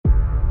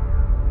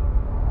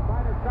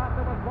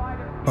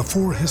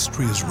Before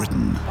history is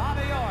written,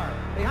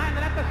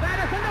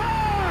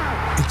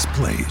 it's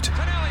played.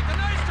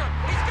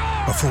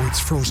 Before it's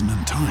frozen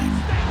in time,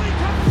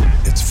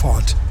 it's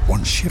fought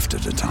one shift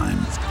at a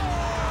time.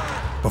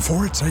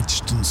 Before it's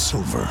etched in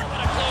silver,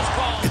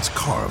 it's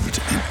carved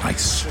in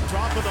ice.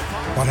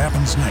 What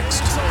happens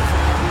next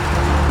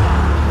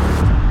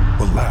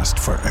will last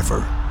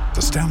forever.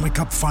 The Stanley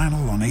Cup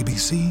Final on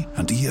ABC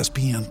and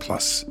ESPN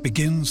Plus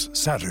begins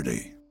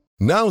Saturday.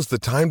 Now's the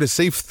time to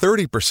save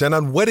 30%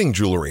 on wedding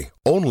jewelry,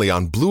 only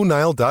on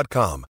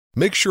BlueNile.com.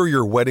 Make sure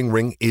your wedding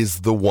ring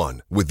is the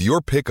one with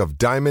your pick of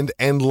diamond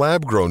and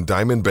lab-grown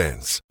diamond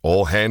bands,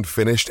 all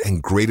hand-finished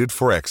and graded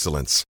for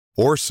excellence.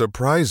 Or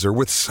surprise her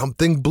with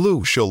something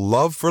blue she'll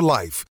love for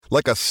life,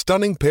 like a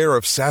stunning pair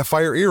of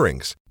sapphire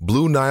earrings.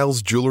 Blue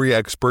Nile's jewelry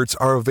experts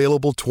are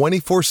available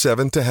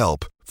 24/7 to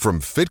help,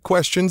 from fit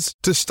questions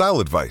to style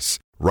advice.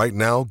 Right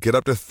now, get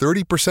up to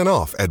 30%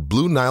 off at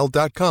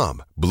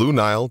BlueNile.com.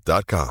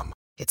 BlueNile.com.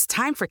 It's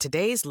time for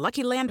today's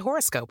Lucky Land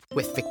horoscope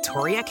with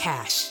Victoria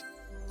Cash.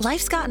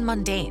 Life's gotten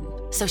mundane,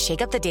 so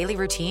shake up the daily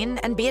routine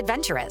and be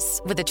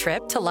adventurous with a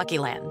trip to Lucky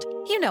Land.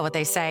 You know what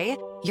they say,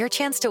 your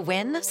chance to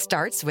win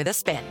starts with a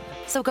spin.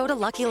 So go to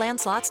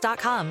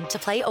LuckyLandSlots.com to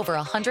play over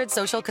 100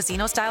 social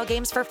casino-style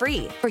games for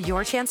free for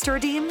your chance to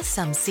redeem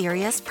some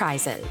serious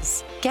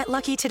prizes. Get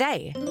lucky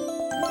today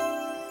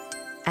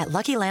at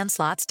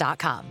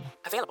LuckyLandSlots.com.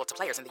 Available to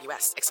players in the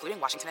U.S., excluding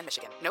Washington and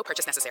Michigan. No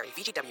purchase necessary.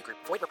 VGW Group.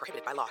 Void where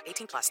prohibited by law.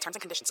 18+. Terms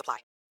and conditions apply.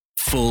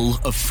 Full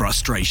of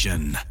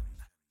frustration.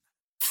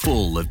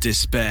 Full of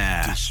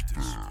despair.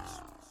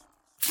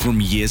 From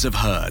years of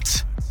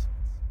hurt,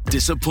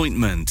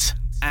 disappointment,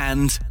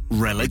 and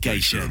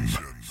relegation.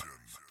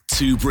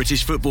 Two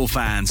British football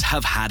fans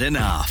have had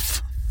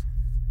enough.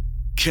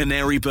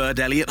 Canary bird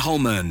Elliot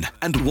Holman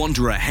and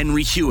Wanderer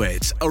Henry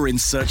Hewitt are in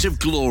search of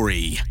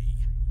glory,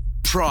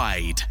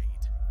 pride,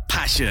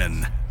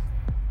 passion,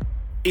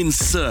 in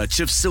search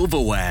of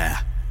silverware.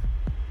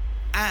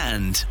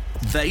 And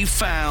they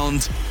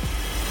found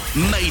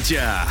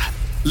Major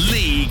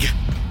League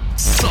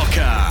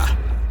Soccer.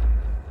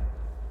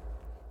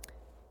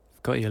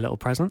 Got you a little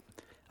present.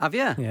 Have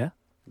you? Yeah.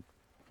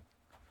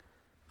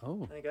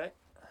 Oh. There you go.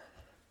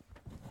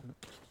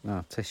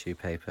 Oh, tissue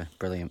paper.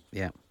 Brilliant.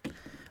 Yeah.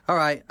 All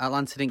right.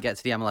 Atlanta didn't get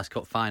to the MLS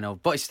Cup final,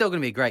 but it's still going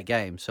to be a great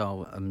game,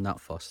 so I'm not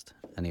fussed.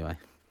 Anyway,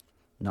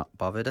 not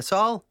bothered at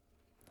all.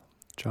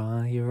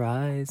 Dry your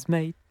eyes,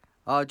 mate.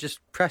 Oh, just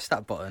press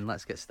that button.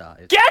 Let's get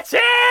started. Get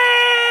in!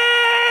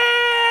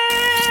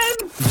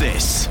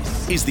 This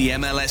is the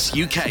MLS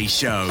UK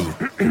show.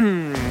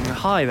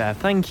 Hi there.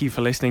 Thank you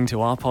for listening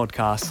to our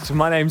podcast.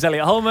 My name's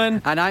Elliot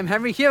Holman. And I'm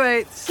Henry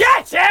Hewitt.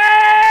 Get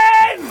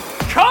in!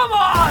 Come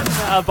on!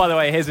 By the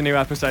way, here's a new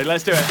episode.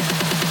 Let's do it.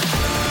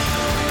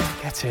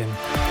 Get in.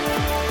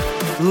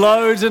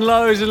 Loads and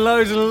loads and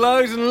loads and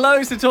loads and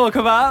loads to talk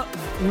about.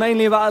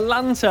 Mainly about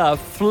Atlanta.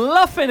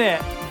 Fluffing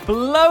it.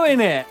 Blowing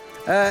it.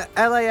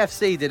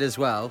 LAFC did as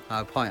well,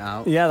 I'll point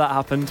out. Yeah, that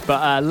happened.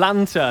 But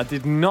Atlanta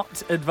did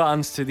not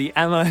advance to the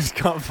MLS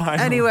Cup final.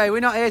 Anyway,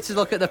 we're not here to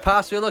look at the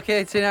past. We're looking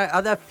at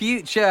the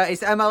future.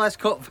 It's MLS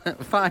Cup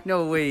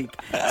final week.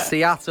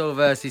 Seattle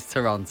versus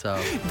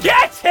Toronto.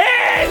 Get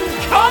in!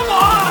 Come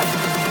on!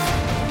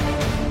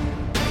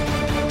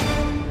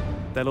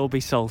 They'll all be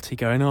salty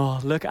going,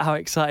 oh, look at how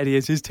excited he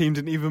is. His team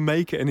didn't even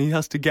make it and he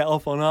has to get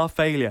off on our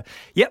failure.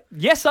 Yep,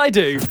 yes I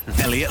do.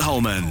 Elliot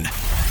Holman,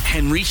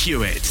 Henry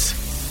Hewitt.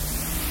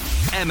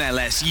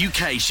 MLS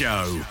UK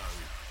show.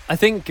 I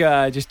think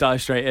just dive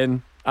straight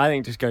in. I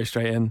think just go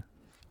straight in.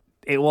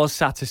 It was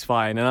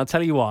satisfying, and I'll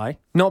tell you why.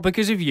 Not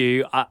because of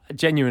you.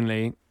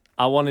 Genuinely,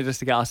 I wanted us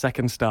to get our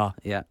second star.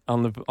 Yeah.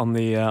 On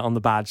the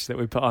badge that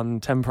we put on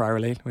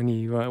temporarily when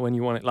you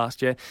won it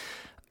last year.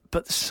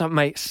 But some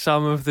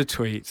of the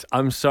tweets.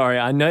 I'm sorry.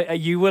 I know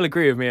you will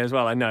agree with me as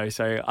well. I know.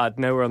 So I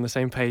know we're on the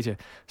same page here.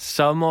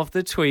 Some of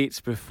the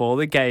tweets before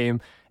the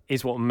game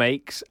is what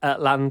makes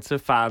Atlanta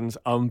fans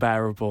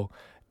unbearable.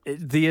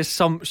 The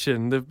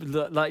assumption,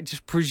 like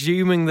just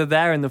presuming they're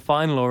there in the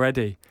final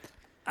already.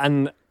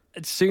 And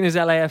as soon as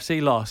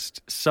LAFC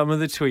lost, some of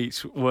the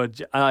tweets were...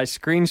 I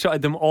screenshotted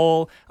them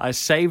all. I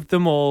saved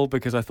them all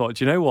because I thought,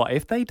 do you know what?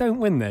 If they don't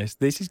win this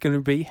is going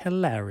to be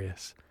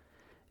hilarious.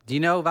 Do you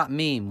know that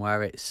meme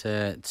where it's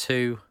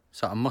two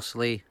sort of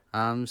muscly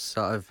arms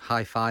sort of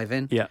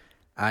high-fiving? Yeah.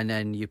 And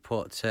then you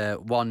put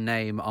one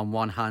name on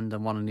one hand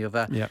and one on the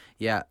other? Yeah.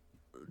 Yeah.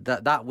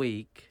 That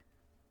week...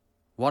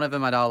 One of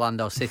them had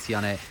Orlando City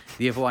on it.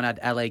 The other one had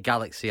LA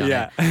Galaxy on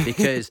it.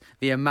 Because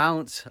the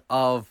amount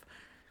of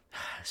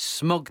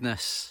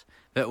smugness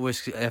that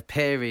was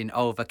appearing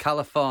over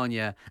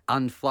California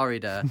and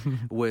Florida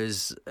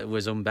was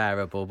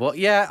unbearable. But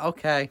yeah,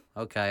 okay.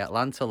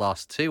 Atlanta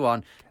lost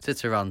 2-1 to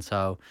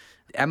Toronto.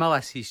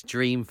 MLS's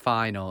dream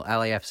final,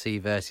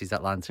 LAFC versus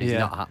Atlanta, is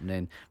not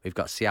happening. We've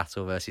got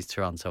Seattle versus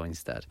Toronto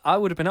instead. I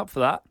would have been up for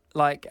that.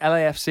 Like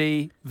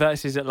LAFC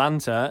versus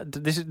Atlanta.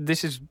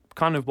 This is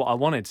kind of what I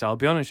wanted. So I'll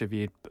be honest with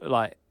you.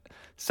 Like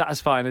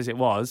satisfying as it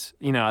was,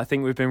 I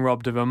think we've been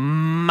robbed of a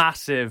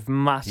massive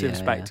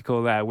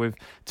spectacle there with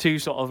two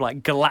sort of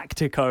like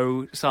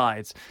Galactico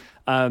sides.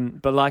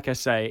 But like I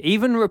say,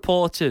 even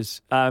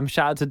reporters, shout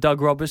out to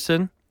Doug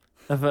Robertson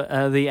of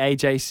the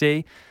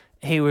AJC,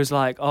 he was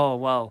like, oh,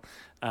 well,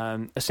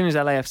 as soon as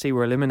LAFC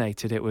were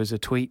eliminated, it was a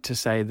tweet to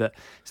say that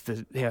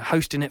they're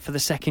hosting it for the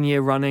second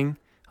year running.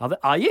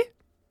 Are you?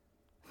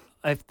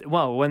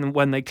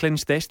 When they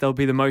clinch this, they'll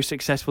be the most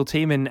successful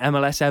team in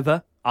MLS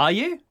ever. Are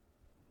you?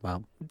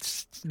 Well,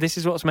 this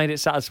is what's made it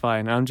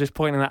satisfying. I'm just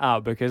pointing that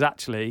out because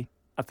actually,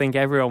 I think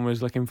everyone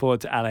was looking forward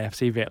to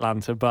LAFC v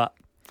Atlanta, but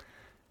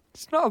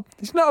it's not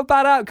a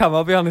bad outcome,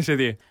 I'll be honest with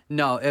you.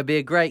 No, it'll be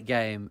a great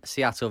game,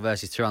 Seattle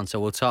versus Toronto.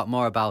 We'll talk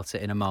more about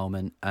it in a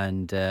moment,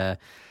 and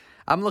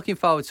I'm looking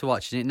forward to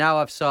watching it. Now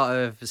I've sort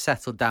of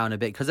settled down a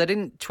bit because I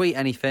didn't tweet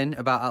anything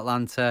about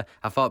Atlanta.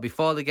 I thought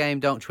before the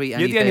game, don't tweet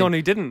anything. You're the only one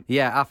who didn't.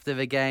 Yeah, after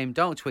the game,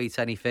 don't tweet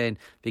anything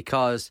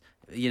because,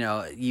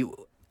 you...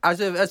 As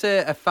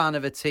a fan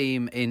of a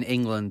team in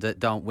England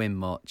that don't win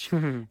much,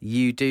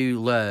 you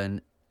do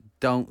learn,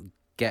 don't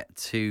get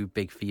too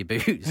big for your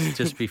boots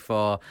just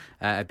before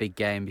a big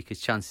game because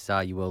chances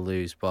are you will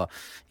lose. But,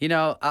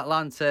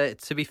 Atlanta,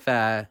 to be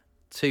fair,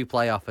 2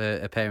 playoff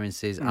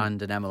appearances and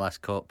an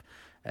MLS Cup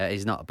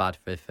is not bad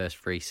for the first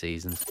 3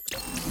 seasons.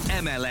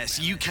 MLS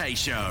UK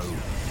Show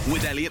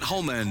with Elliot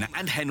Holman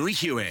and Henry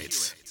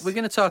Hewitt. We're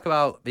going to talk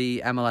about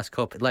the MLS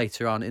Cup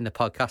later on in the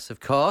podcast, of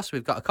course.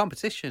 We've got a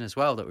competition as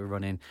well that we're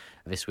running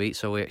this week,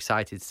 so we're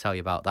excited to tell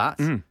you about that.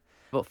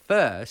 But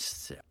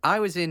first, I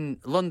was in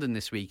London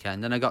this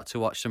weekend and I got to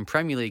watch some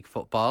Premier League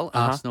football,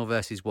 Arsenal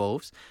versus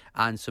Wolves,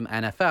 and some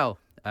NFL,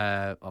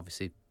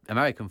 obviously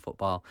American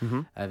football,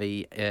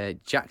 the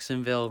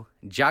Jacksonville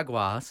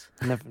Jaguars.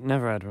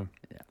 Never heard of them.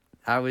 Yeah.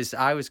 I was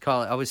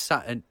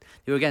sat, and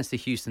they were against the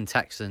Houston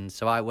Texans.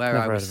 So I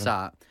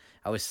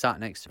was sat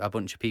next to a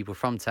bunch of people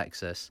from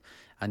Texas,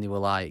 and they were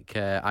like,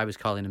 I was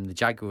calling them the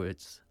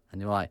Jaguars, and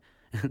they were like,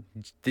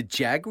 the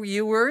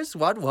Jaguars?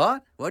 What?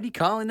 What are you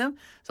calling them?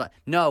 It's like,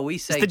 no, we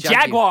say it's the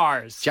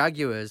Jaguars.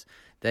 Jaguars.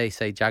 They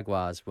say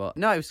Jaguars, but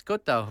no, it was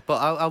good though. But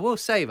I will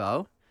say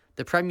though,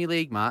 the Premier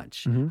League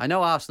match. I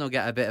know Arsenal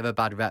get a bit of a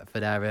bad rep for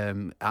their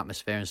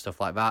atmosphere and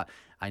stuff like that.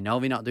 I know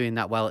they're not doing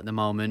that well at the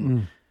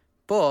moment,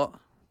 but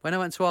when I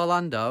went to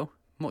Orlando,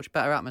 much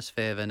better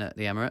atmosphere than at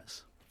the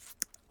Emirates.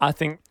 I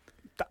think,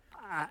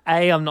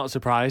 A, I'm not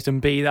surprised,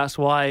 and B, that's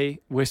why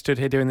we're stood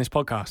here doing this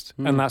podcast.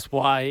 And that's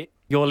why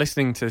you're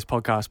listening to this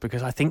podcast,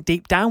 because I think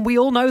deep down we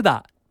all know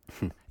that.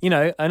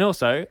 And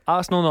also,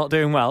 Arsenal not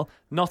doing well,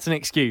 not an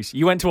excuse.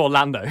 You went to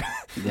Orlando.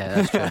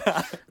 Yeah, that's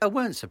true. I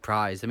weren't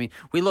surprised. I mean,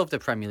 we love the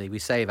Premier League. We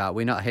say that.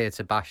 We're not here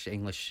to bash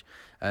English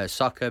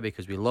soccer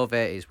because we love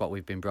it. It's what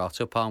we've been brought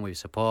up on. We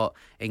support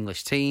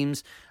English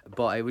teams.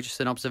 But it was just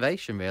an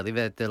observation, really.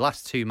 The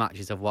last 2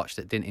 matches I've watched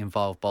that didn't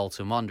involve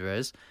Bolton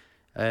Wanderers,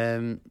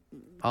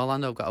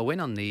 Orlando got a win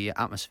on the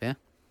atmosphere.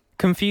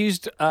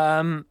 Confused.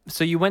 So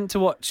you went to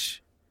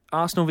watch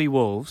Arsenal v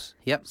Wolves.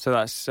 Yep. So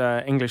that's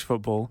English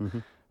football.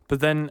 But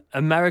then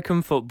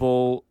American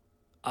football,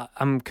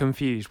 I'm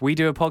confused. We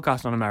do a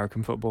podcast on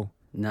American football.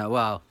 No,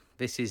 well,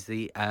 this is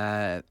the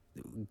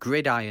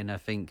gridiron, I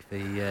think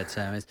the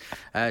term is.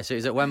 So it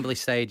was at Wembley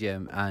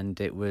Stadium, and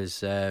it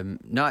was it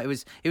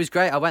was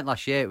great. I went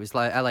last year. It was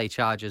like LA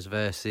Chargers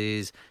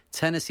versus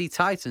Tennessee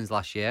Titans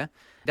last year.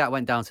 That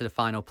went down to the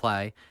final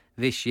play.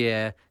 This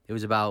year, there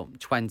was about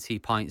 20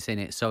 points in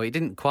it, so it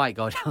didn't quite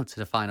go down to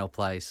the final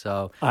play.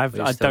 So I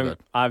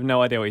have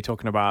no idea what you're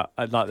talking about.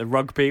 Like the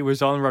Rugby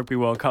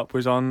World Cup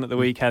was on at the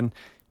weekend.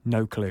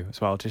 No clue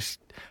as well. Just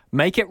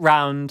make it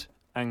round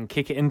and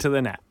kick it into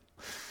the net.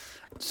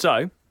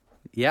 So,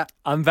 yeah,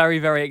 I'm very,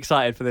 very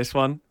excited for this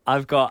one.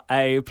 I've got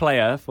a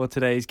player for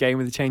today's game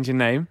with a change in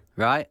name.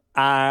 Right.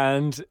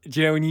 And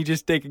do you know when you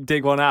just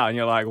dig one out and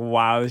you're like,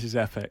 wow, this is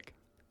epic?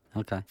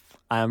 Okay.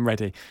 I am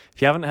ready.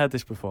 If you haven't heard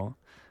this before,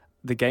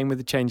 the game with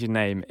the change in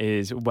name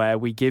is where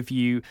we give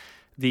you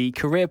the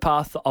career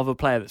path of a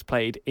player that's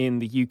played in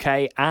the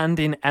UK and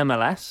in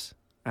MLS,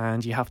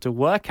 and you have to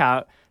work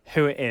out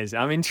who it is.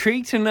 I'm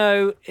intrigued to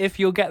know if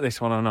you'll get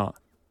this one or not.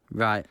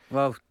 Right.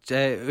 Well, who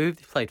have they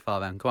played for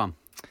then? Go on.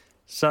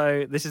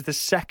 So this is the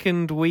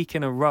second week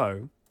in a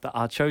row that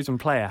our chosen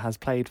player has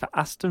played for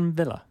Aston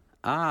Villa.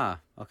 Ah,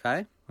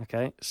 okay.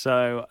 Okay,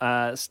 so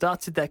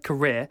started their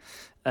career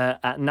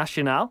at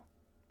Nacional.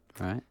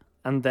 Right.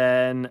 And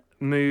then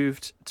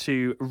moved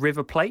to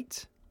River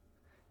Plate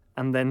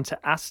and then to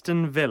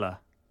Aston Villa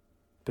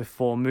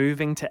before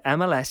moving to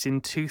MLS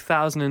in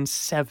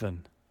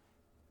 2007.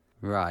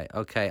 Right,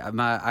 okay.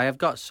 I have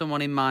got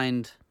someone in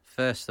mind,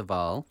 first of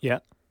all. Yeah.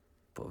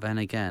 But then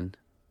again,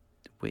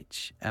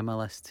 which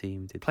MLS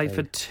team did Played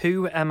for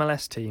 2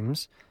 MLS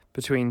teams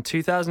between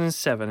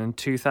 2007 and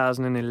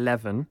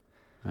 2011.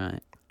 Right.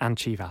 And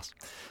Chivas.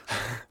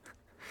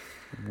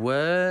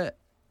 Were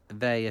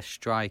they a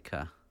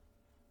striker?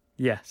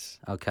 Yes.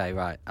 Okay,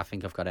 right. I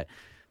think I've got it.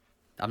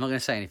 I'm not going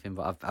to say anything,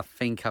 but I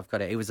think I've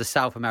got it. It was a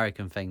South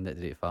American thing that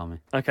did it for me.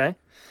 Okay.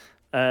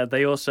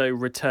 They also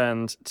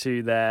returned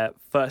to their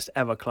first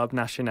ever Club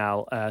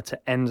Nacional to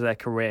end their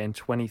career in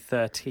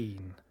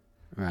 2013.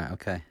 Right,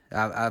 okay.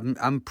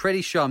 I'm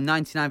pretty sure, I'm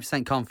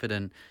 99%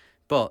 confident,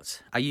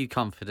 but are you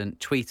confident?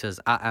 Tweet us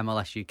at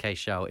MLS UK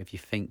Show if you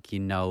think you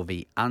know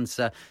the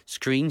answer.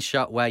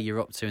 Screenshot where you're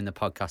up to in the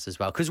podcast as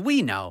well, because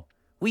we know.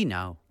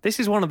 This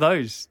is one of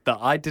those that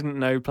I didn't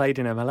know played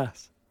in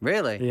MLS.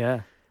 Really?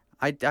 Yeah.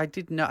 I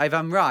did know. If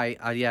I'm right,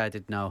 I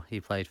did know he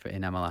played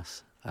in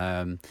MLS.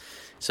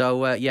 So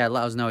let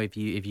us know if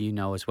you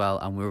know as well,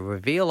 and we'll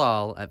reveal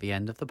all at the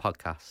end of the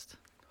podcast.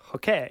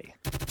 Okay.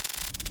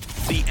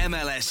 The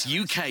MLS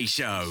UK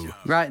Show.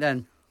 Right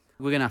then,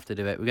 we're gonna have to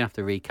do it. We're gonna have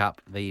to recap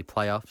the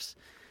playoffs.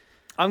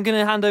 I'm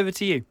gonna hand over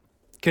to you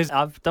because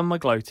I've done my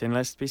gloating.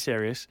 Let's be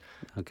serious.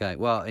 Okay.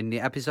 Well, in the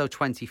episode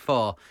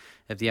 24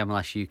 of the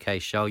MLS UK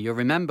Show, you'll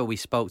remember we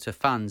spoke to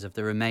fans of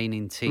the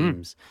remaining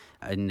teams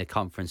in the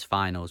conference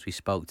finals. We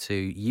spoke to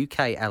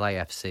UK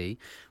LAFC.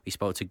 We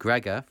spoke to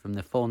Gregor from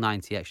the Full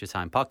 90 Extra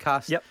Time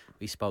podcast. Yep.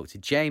 We spoke to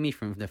Jamie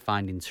from the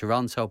Finding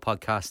Toronto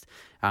podcast.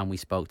 And we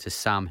spoke to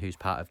Sam, who's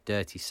part of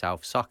Dirty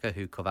South Soccer,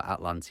 who cover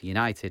Atlanta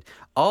United.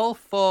 All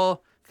 4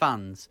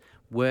 fans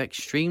were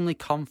extremely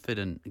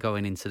confident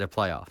going into the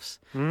playoffs,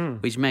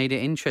 which made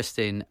it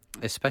interesting,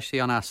 especially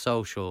on our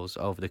socials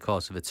over the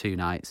course of the 2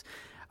 nights.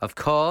 Of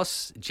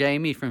course,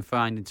 Jamie from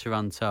Finding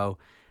Toronto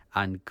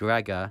and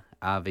Gregor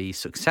are the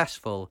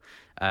successful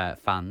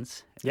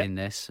fans in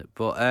this.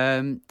 But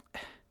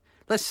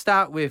let's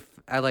start with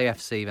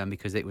LAFC then,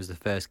 because it was the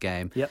first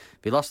game. Yep.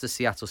 They lost the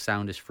Seattle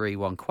Sounders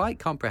 3-1, quite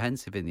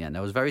comprehensive in the end.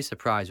 I was very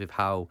surprised with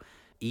how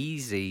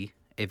easy,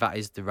 if that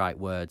is the right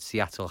word,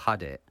 Seattle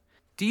had it.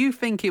 Do you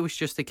think it was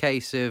just a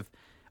case of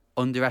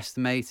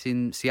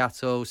underestimating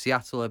Seattle?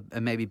 Seattle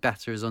are maybe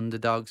better as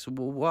underdogs.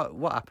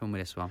 What happened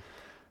with this one?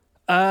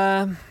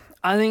 I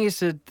think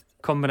it's a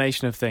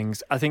combination of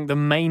things. I think the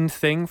main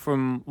thing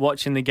from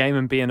watching the game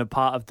and being a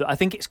part of I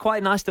think it's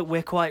quite nice that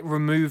we're quite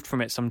removed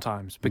from it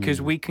sometimes,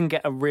 because we can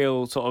get a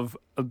real sort of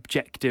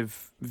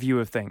objective view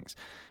of things.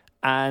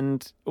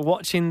 And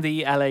watching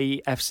the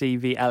LAFC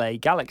v LA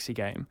Galaxy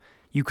game,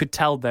 you could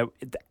tell that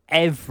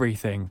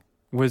everything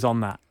was on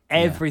that.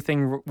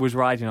 Everything was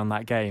riding on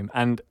that game.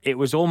 And it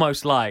was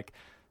almost like,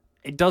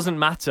 it doesn't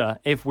matter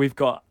if we've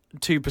got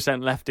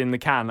 2% left in the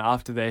can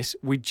after this.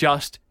 We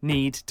just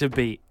need to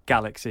beat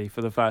Galaxy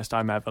for the first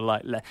time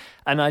ever.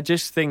 And I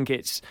just think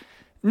it's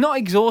not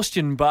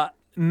exhaustion, but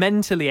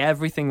mentally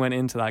everything went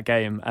into that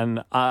game.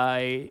 And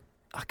I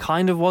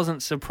kind of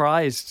wasn't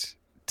surprised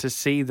to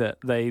see that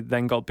they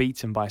then got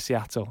beaten by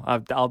Seattle.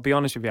 I'll be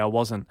honest with you, I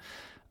wasn't.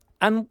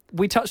 And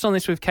we touched on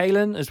this with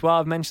Kalen as well.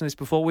 I've mentioned this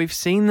before. We've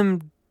seen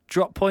them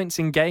drop points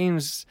in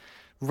games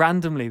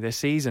randomly this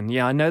season.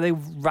 Yeah, I know they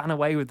ran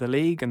away with the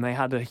league and they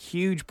had a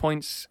huge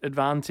points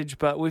advantage,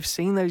 but we've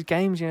seen those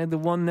games, the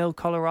 1-0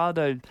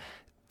 Colorado.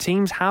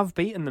 Teams have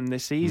beaten them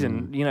this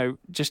season,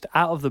 just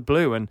out of the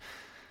blue, and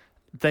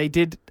they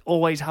did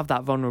always have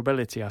that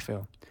vulnerability, I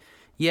feel.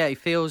 Yeah, it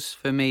feels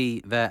for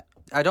me that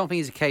I don't think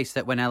it's a case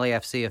that when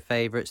LAFC are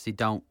favourites, they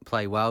don't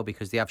play well,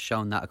 because they have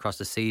shown that across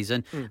the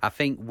season. I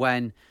think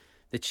when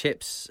the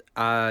chips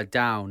are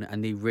down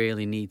and they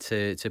really need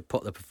to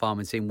put the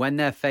performance in, when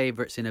they're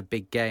favourites in a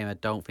big game, I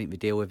don't think they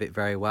deal with it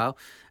very well.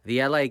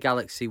 The LA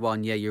Galaxy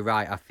one, yeah, you're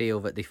right. I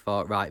feel that they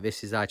thought, right,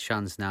 this is our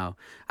chance now.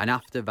 And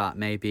after that,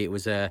 maybe it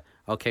was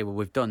okay, well,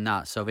 we've done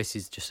that, so this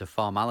is just a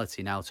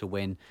formality now to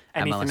win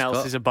Anything MLS else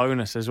Cup. Is a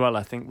bonus as well,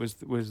 I think, was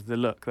the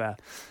look there.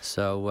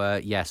 So,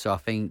 so I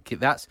think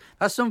that's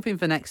something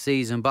for next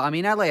season. But, I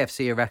mean,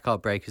 LAFC are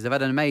record breakers. They've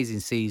had an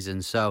amazing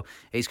season, so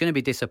it's going to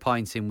be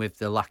disappointing with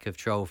the lack of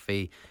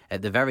trophy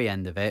at the very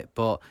end of it.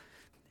 But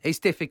it's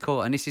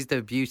difficult, and this is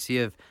the beauty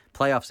of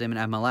playoffs in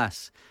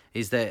MLS,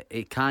 is that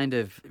it kind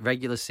of,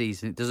 regular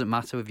season, it doesn't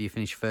matter if you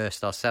finish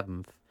 1st or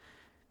 7th.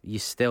 You're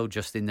still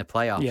just in the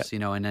playoffs,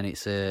 and then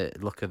it's a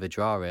luck of a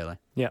draw, really.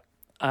 Yeah.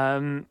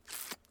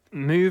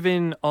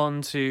 Moving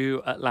on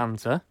to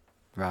Atlanta.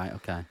 Right,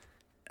 okay.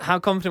 How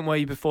confident were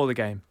you before the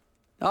game?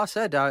 I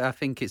said I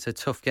think it's a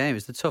tough game.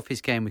 It's the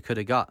toughest game we could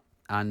have got,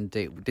 and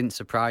it didn't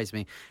surprise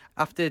me.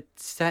 After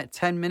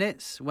 10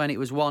 minutes, when it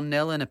was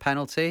 1-0 and a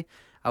penalty,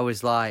 I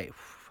was like,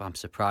 I'm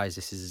surprised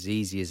this is as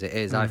easy as it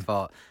is. I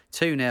thought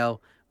 2-0,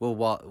 we'll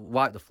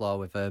wipe the floor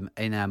with them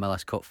in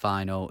MLS Cup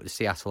final,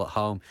 Seattle at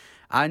home.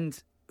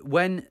 And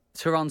when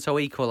Toronto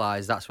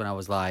equalised, that's when I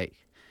was like,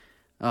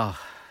 oh,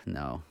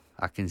 no,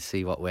 I can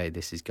see what way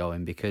this is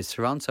going, because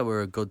Toronto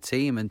were a good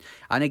team. And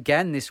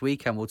again, this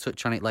weekend, we'll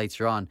touch on it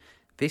later on,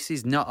 this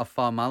is not a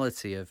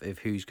formality of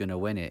who's going to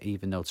win it,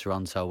 even though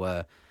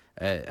Toronto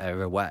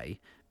are away,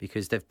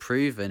 because they've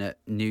proven at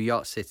New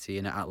York City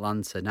and at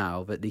Atlanta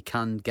now that they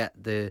can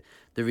get the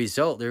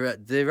result.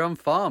 They're on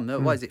form.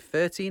 What is it,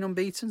 13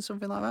 unbeaten,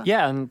 something like that?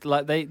 Yeah, and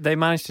they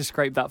managed to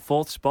scrape that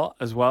 4th spot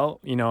as well,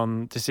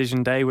 on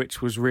decision day,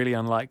 which was really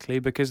unlikely,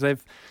 because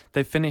they've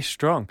finished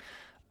strong.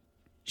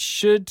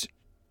 Should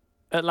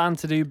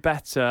Atlanta do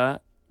better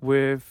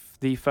with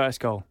the first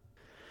goal?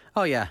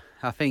 Oh, yeah.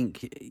 I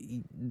think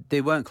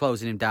they weren't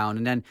closing him down.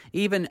 And then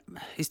even,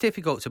 it's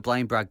difficult to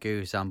blame Brad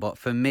Guzan, but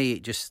for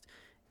me,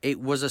 it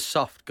was a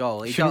soft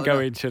goal. It shouldn't go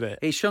in, should it?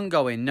 It shouldn't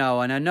go in,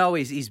 no. And I know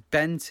he's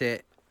bent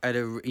it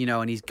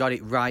and he's got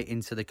it right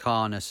into the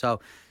corner. So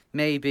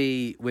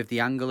maybe with the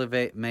angle of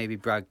it, maybe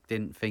Bragg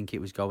didn't think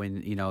it was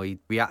going. He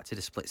reacted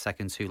a split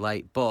second too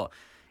late. But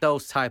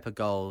those type of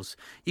goals,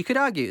 you could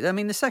argue. I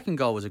mean, the second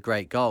goal was a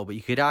great goal, but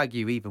you could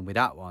argue even with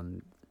that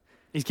one,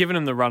 he's given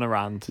him the run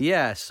around.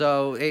 Yeah,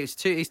 so it's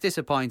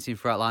disappointing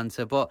for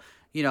Atlanta, but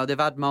they've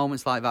had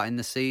moments like that in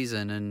the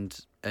season,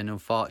 and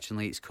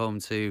unfortunately, it's come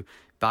to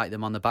bite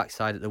them on the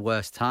backside at the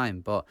worst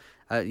time. But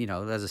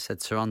as I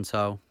said,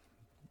 Toronto,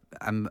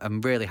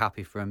 I'm really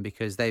happy for them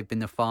because they've been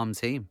the farm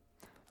team.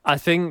 I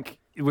think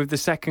with the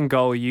second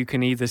goal, you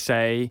can either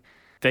say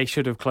they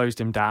should have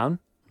closed him down,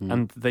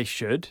 and they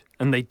should,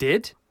 and they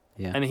did.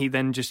 Yeah. And he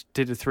then just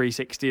did a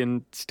 360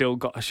 and still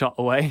got a shot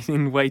away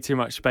in way too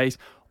much space.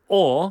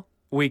 Or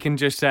we can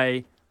just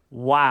say,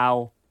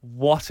 wow,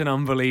 what an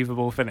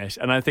unbelievable finish.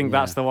 And I think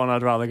that's the one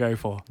I'd rather go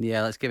for.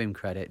 Yeah, let's give him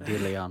credit. De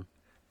Leon.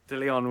 De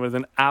Leon with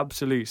an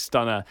absolute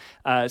stunner.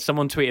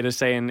 Someone tweeted us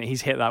saying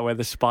he's hit that where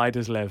the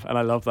spiders live. And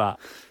I love that.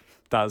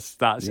 That's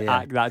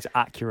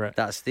accurate.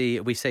 That's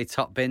we say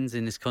top bins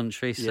in this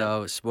country,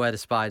 so it's where the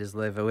spiders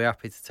live. We're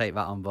happy to take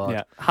that on board.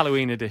 Yeah,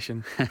 Halloween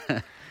edition.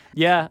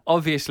 Yeah,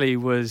 obviously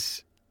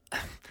was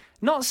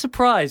not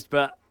surprised,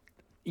 but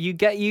you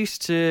get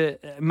used to,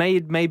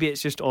 maybe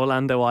it's just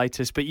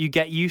Orlando-itis, but you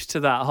get used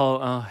to that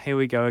whole, here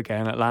we go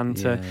again,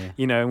 Atlanta,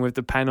 and with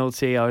the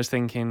penalty, I was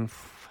thinking,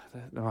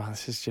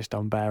 this is just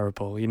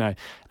unbearable,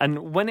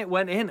 And when it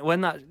went in,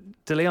 when that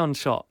De Leon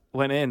shot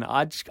went in,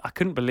 I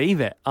couldn't believe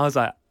it. I was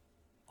like,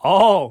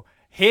 oh,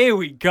 here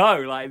we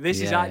go. Like,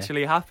 this is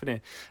actually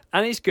happening.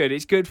 And it's good.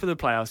 It's good for the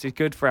playoffs. It's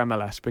good for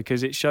MLS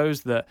because it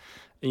shows that,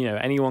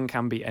 anyone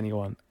can beat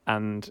anyone.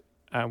 And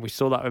we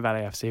saw that with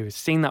LAFC. We've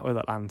seen that with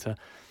Atlanta.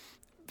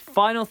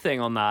 Final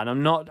thing on that,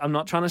 and I'm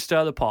not trying to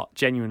stir the pot,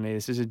 genuinely.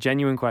 This is a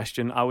genuine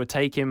question. I would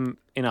take him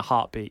in a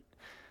heartbeat.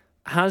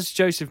 Has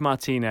Joseph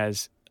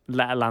Martinez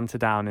let Atlanta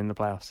down in the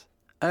playoffs?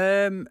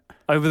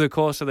 Over the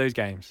course of those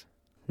games?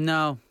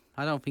 No,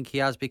 I don't think he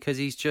has, because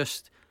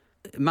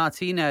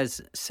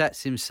Martinez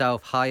sets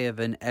himself higher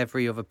than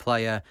every other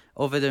player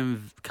other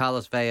than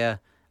Carlos Vela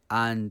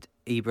and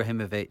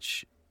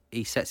Ibrahimovic.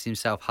 He sets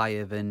himself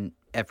higher than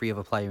every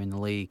other player in the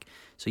league.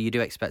 So you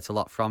do expect a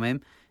lot from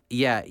him.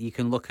 Yeah, you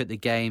can look at the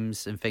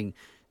games and think,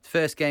 the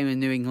first game in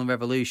New England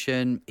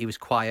Revolution, he was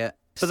quiet.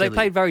 But they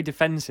played very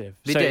defensive,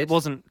 so it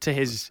wasn't to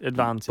his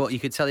advantage. But you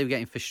could tell he was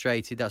getting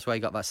frustrated. That's why he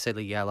got that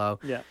silly yellow.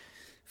 Yeah.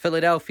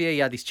 Philadelphia, he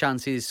had his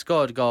chances,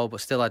 scored a goal, but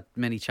still had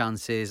many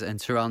chances. And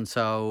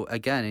Toronto,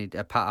 again,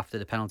 after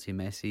the penalty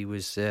miss, he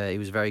was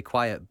very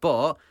quiet.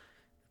 But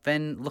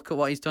then look at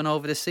what he's done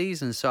over the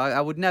season. So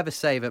I would never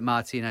say that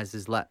Martinez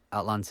has let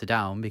Atlanta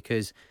down,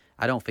 because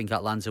I don't think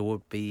Atlanta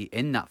would be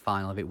in that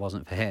final if it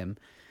wasn't for him.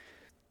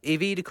 If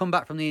he'd have come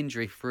back from the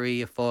injury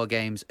 3 or 4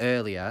 games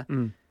earlier,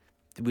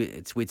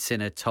 we'd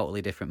seen a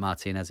totally different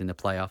Martinez in the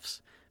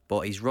playoffs.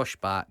 But he's rushed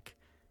back.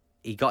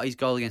 He got his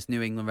goal against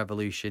New England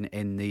Revolution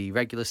in the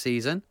regular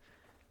season.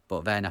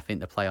 But then I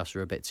think the playoffs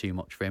are a bit too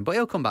much for him. But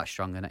he'll come back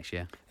stronger next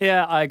year.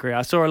 Yeah, I agree.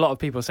 I saw a lot of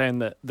people saying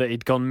that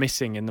he'd gone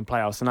missing in the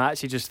playoffs. And I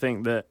actually just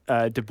think that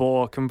De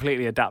Boer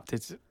completely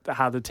adapted to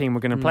how the team were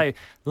going to play.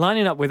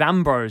 Lining up with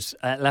Ambrose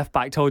at left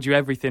back told you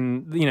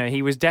everything.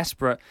 He was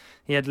desperate.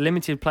 He had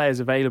limited players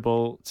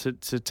available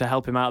to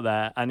help him out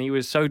there. And he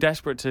was so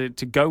desperate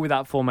to go with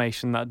that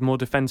formation, that more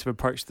defensive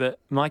approach, that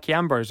Mikey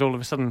Ambrose all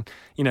of a sudden,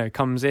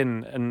 comes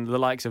in and the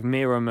likes of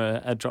Miram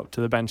are dropped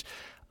to the bench.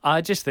 I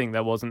just think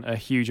there wasn't a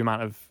huge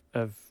amount of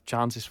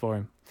chances for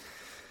him.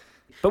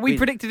 But we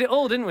predicted it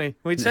all, didn't we?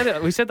 We said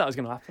that was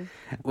going to happen.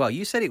 Well,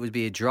 you said it would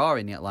be a draw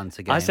in the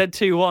Atlanta game. I said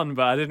 2-1,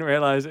 but I didn't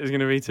realise it was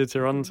going to be to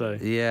Toronto.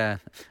 Yeah.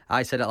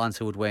 I said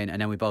Atlanta would win, and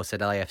then we both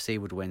said LAFC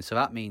would win. So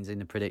that means in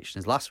the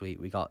predictions last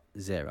week, we got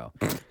 0,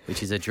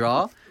 which is a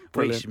draw,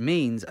 which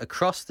means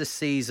across the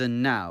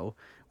season now,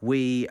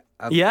 we...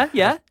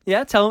 Yeah.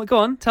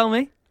 Tell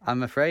me.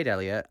 I'm afraid,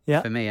 Elliot,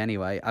 for me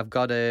anyway, I've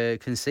got to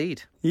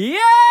concede.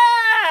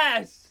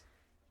 Yes!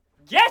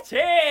 Get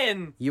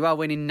in! You are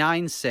winning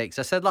 9-6.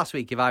 I said last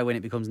week if I win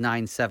it becomes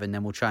 9-7,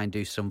 then we'll try and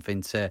do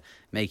something to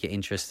make it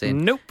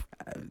interesting. Nope.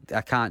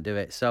 I can't do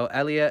it. So,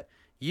 Elliot,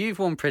 you've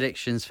won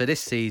predictions for this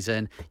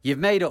season. You've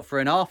made up for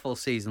an awful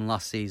season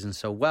last season,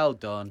 so well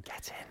done.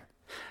 Get in.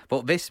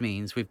 But this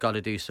means we've got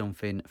to do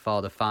something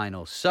for the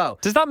final. So,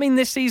 does that mean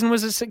this season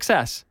was a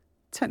success?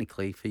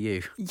 Technically, for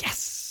you.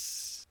 Yes.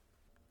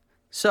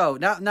 So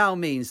that now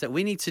means that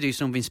we need to do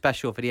something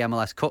special for the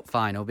MLS Cup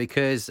final,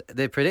 because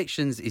the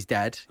predictions is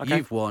dead. Okay.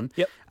 You've won.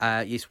 Yep.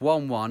 It's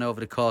 1-1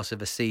 over the course of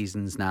the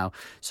seasons now.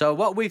 So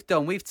what we've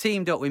done, we've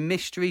teamed up with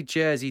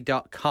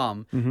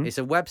mysteryjersey.com. Mm-hmm. It's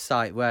a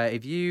website where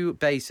if you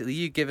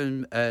give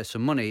them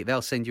some money,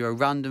 they'll send you a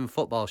random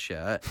football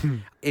shirt.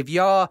 If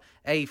you're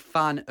a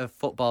fan of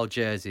football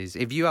jerseys,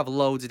 if you have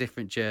loads of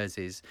different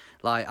jerseys,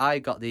 like I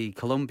got the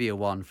Colombia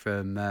one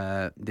from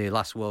the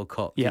last World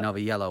Cup,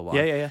 the yellow one.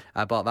 Yeah.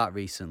 I bought that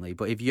recently.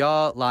 But if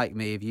you're like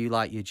me, if you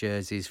like your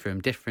jerseys from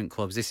different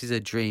clubs, this is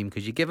a dream,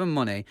 because you give them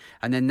money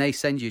and then they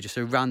send you just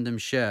a random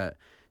shirt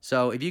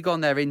So if you go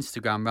on their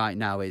Instagram right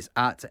now, it's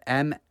at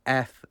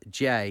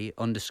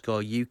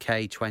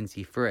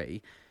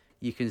MFJ_UK23.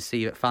 You can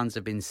see that fans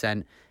have been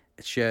sent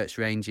shirts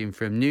ranging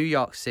from New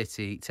York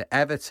City to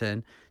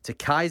Everton to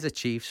Kaiser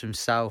Chiefs from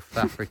South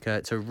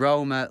Africa to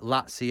Roma,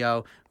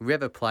 Lazio,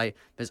 River Plate.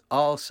 There's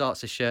all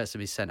sorts of shirts to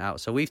be sent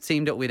out. So we've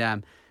teamed up with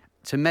them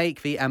to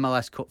make the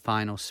MLS Cup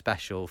final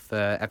special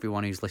for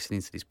everyone who's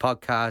listening to this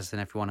podcast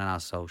and everyone on our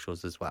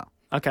socials as well.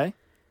 Okay.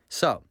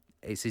 So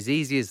it's as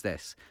easy as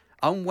this.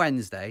 On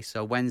Wednesday,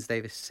 so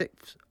Wednesday the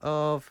 6th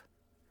of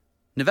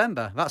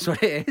November, that's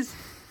what it is.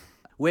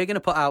 We're going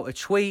to put out a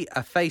tweet,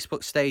 a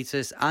Facebook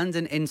status, and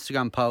an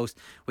Instagram post,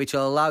 which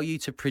will allow you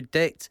to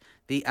predict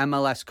the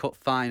MLS Cup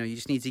final. You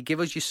just need to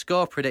give us your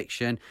score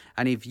prediction,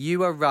 and if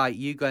you are right,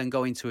 you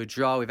go into a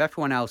draw with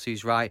everyone else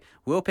who's right.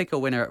 We'll pick a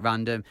winner at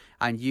random,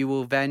 and you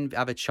will then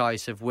have a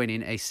choice of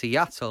winning a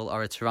Seattle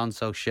or a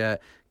Toronto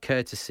shirt,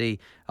 courtesy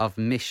of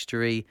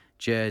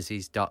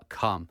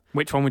MysteryJerseys.com.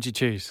 Which one would you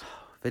choose?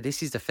 But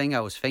this is the thing I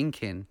was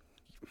thinking.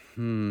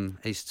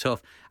 It's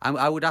tough.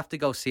 I would have to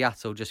go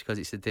Seattle just because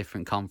it's a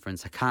different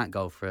conference. I can't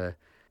go for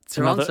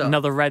Toronto.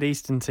 Another Red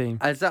Eastern team.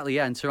 Exactly,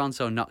 yeah. And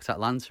Toronto knocked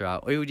Atlanta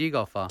out. Who would you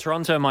go for?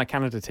 Toronto are my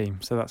Canada team,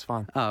 so that's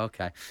fine. Oh,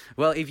 okay.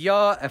 Well, if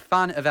you're a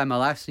fan of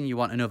MLS and you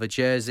want another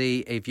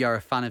jersey, if you're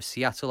a fan of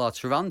Seattle or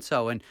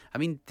Toronto, and I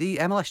mean, the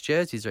MLS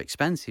jerseys are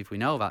expensive, we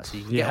know that, so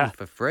you can get them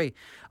for free.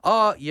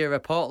 Or you're a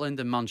Portland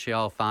and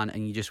Montreal fan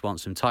and you just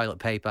want some toilet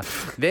paper,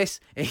 this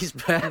is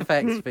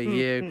perfect for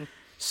you.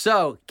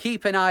 So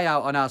keep an eye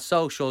out on our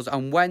socials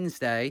on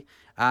Wednesday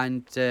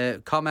and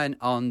comment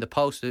on the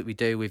post that we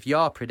do with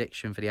your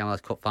prediction for the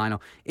MLS Cup final.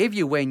 If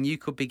you win, you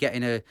could be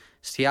getting a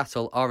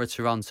Seattle or a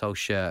Toronto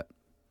shirt.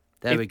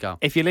 There we go.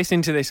 If you're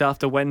listening to this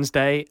after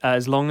Wednesday,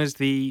 as long as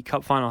the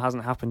Cup final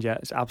hasn't happened yet,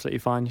 it's absolutely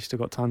fine. You've still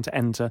got time to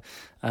enter.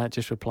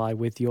 Just reply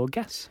with your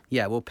guess.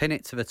 Yeah, we'll pin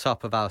it to the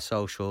top of our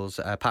socials,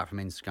 apart from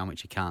Instagram,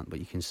 which you can't, but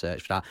you can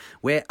search for that.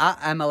 We're at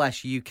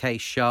MLS UK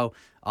Show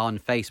on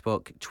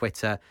Facebook,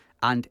 Twitter,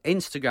 and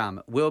Instagram.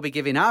 We'll be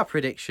giving our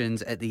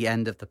predictions at the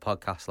end of the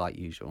podcast like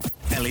usual.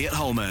 Elliot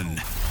Holman,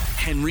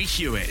 Henry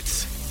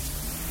Hewitt,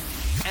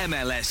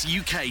 MLS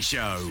UK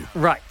Show.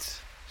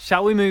 Right.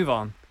 Shall we move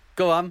on?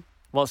 Go on.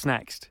 What's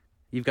next?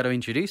 You've got to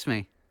introduce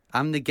me.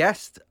 I'm the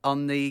guest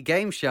on the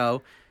game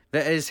show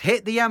that has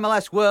hit the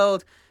MLS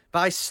world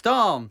by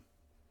storm.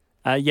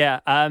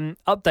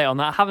 Update on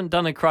that. I haven't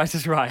done a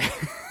Crisis Right.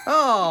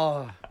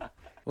 Oh...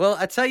 Well,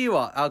 I tell you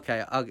what,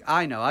 okay,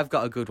 I know, I've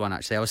got a good one,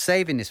 actually. I was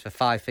saving this for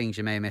 5 things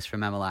you may miss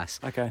from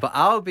MLS. Okay. But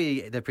I'll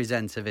be the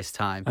presenter this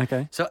time.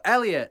 Okay. So,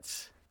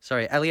 Elliot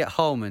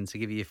Holman, to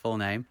give you your full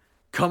name,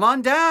 come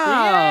on down!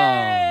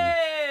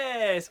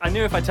 Yes! I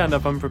knew if I turned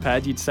up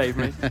unprepared, you'd save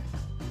me.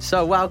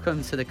 So,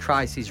 welcome to the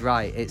Crisis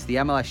Right. It's the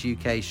MLS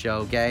UK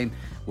show game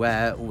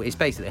where it's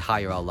basically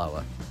higher or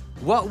lower.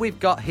 What we've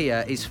got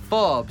here is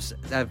Forbes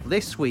have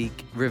this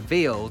week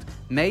revealed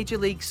Major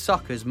League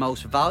Soccer's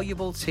most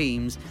valuable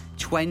teams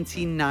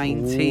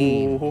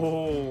 2019.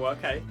 Oh,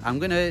 okay. I'm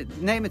going to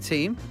name a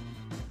team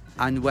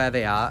and where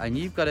they are, and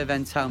you've got to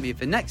then tell me if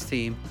the next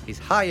team is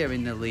higher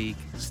in the league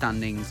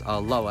standings or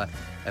lower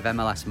of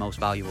MLS most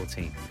valuable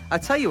team. I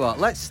tell you what,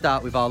 let's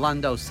start with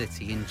Orlando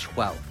City in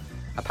 12th.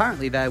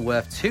 Apparently they're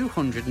worth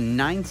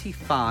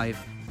 $295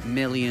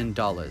 million.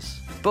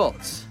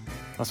 But...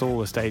 that's all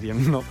the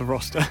stadium, not the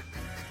roster.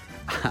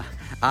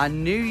 Are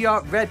New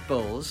York Red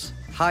Bulls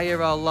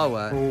higher or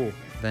lower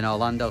than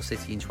Orlando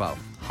City in 12th?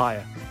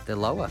 Higher. They're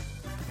lower.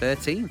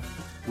 13th.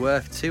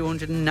 Worth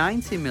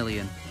 $290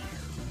 million.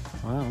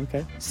 Wow,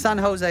 okay. San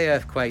Jose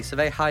Earthquakes, are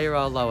they higher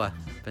or lower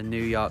than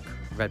New York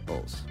Red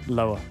Bulls?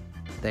 Lower.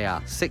 They are.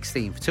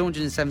 16th.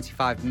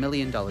 $275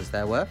 million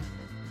they're worth.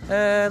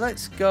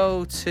 Let's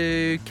go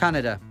to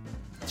Canada.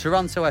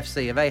 Toronto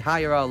FC, are they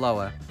higher or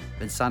lower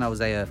than San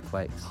Jose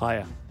Earthquakes?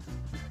 Higher.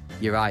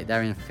 You're right,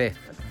 they're in 5th.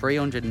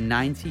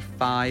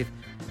 $395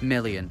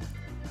 million.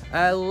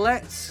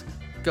 Let's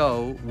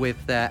go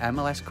with their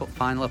MLS Cup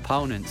final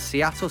opponent.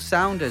 Seattle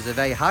Sounders, are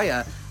they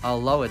higher or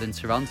lower than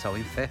Toronto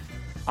in 5th?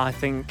 I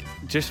think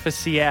just for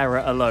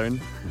Sierra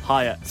alone,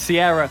 higher.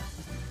 Sierra,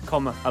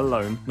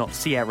 alone, not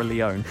Sierra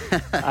Leone.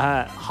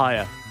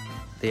 Higher.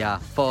 They are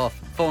 4th.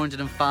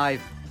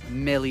 $405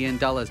 million.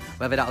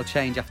 Whether that'll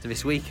change after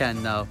this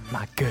weekend, though.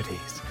 My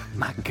goodies.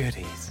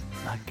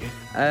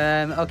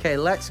 Okay,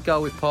 let's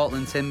go with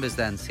Portland Timbers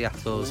then,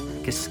 Seattle's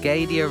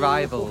Cascadia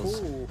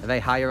rivals. Are they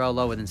higher or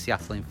lower than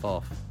Seattle in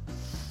 4th?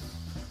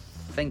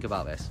 Think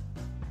about this.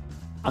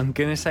 I'm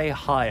going to say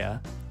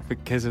higher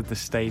because of the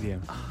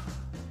stadium.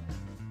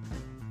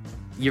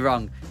 You're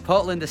wrong.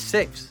 Portland are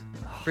 6th,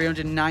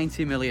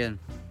 $390 million.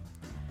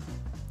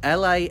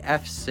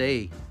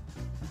 LAFC,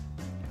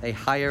 they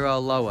higher or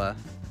lower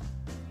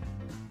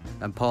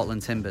than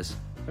Portland Timbers?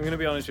 I'm going to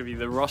be honest with you,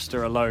 the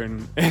roster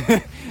alone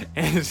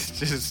is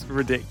just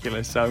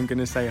ridiculous, so I'm going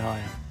to say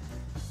higher.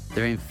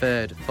 They're in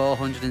 3rd,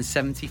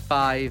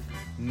 $475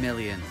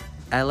 million.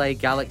 LA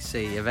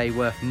Galaxy, are they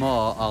worth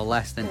more or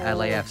less than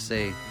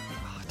LAFC?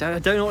 I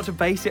don't know what to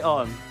base it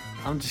on.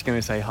 I'm just going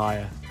to say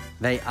higher.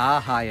 They are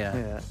higher.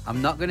 Yeah.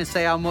 I'm not going to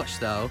say how much,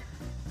 though.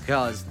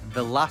 Because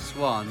the last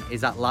one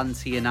is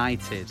Atlanta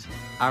United.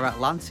 Are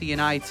Atlanta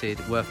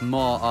United worth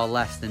more or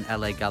less than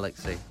LA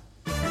Galaxy?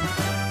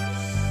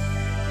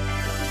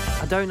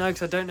 I don't know,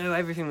 because I don't know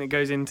everything that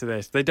goes into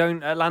this.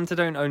 Atlanta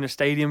don't own a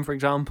stadium, for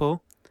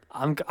example.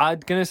 I'm going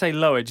to say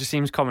lower. It just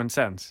seems common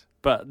sense.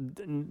 But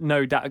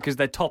no doubt, because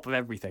they're top of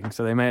everything,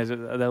 so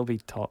they'll be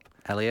top.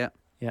 Elliot?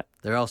 Yeah.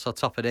 They're also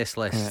top of this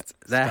list. Yeah,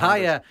 they're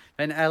higher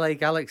than LA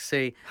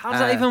Galaxy. How does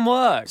that even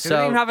work? They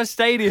don't even have a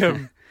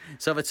stadium.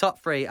 So the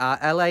top three are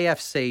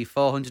LAFC,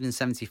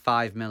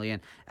 475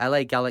 million,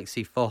 LA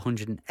Galaxy,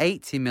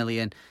 480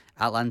 million,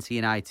 Atlanta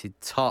United,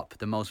 top,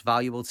 the most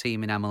valuable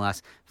team in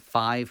MLS,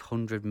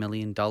 $500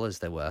 million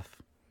they're worth.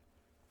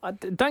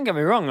 Don't get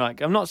me wrong,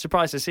 I'm not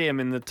surprised to see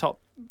him in the top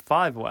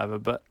 5 or whatever,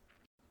 but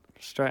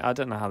I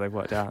don't know how they've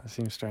worked out. It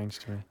seems strange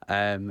to me.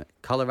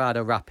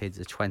 Colorado Rapids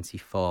are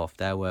 24th.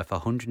 They're worth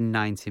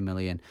 190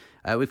 million.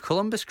 With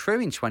Columbus Crew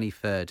in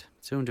 23rd,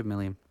 200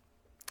 million.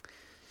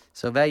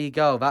 So there you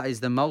go. That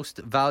is the most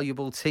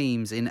valuable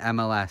teams in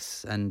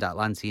MLS, and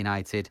Atlanta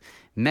United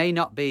may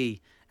not be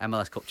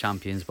MLS Cup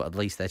champions, but at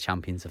least they're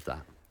champions of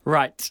that.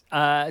 Right.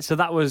 So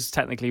that was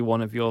technically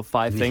one of your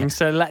 5 things.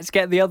 So let's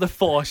get the other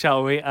 4,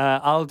 shall we?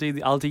 I'll do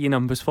your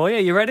numbers for you.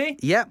 You ready?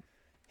 Yep.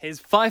 Here's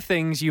 5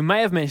 things you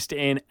may have missed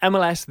in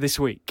MLS this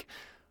week.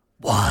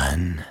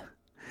 1.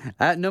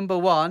 At number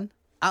 1,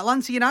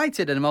 Atlanta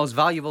United are the most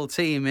valuable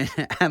team in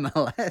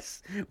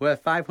MLS,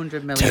 worth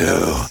 $500 million.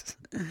 2.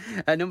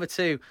 At number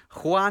 2,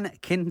 Juan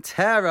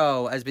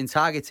Quintero has been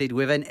targeted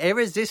with an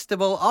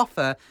irresistible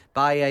offer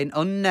by an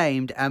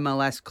unnamed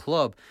MLS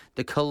club.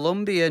 The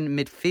Colombian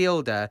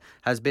midfielder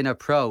has been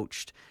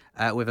approached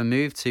with a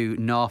move to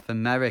North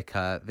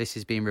America. This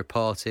is being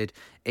reported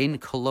in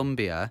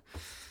Colombia.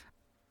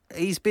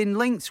 He's been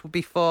linked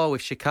before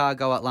with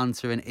Chicago,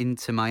 Atlanta, and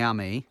Inter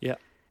Miami. Yeah.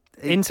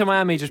 Inter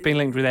Miami just been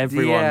linked with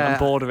everyone. Yeah, I'm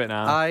bored of it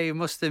now. I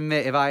must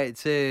admit, if I had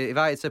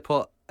to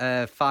put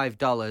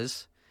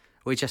 $5,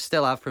 which I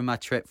still have from my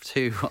trip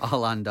to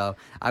Orlando,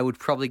 I would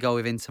probably go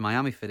with Inter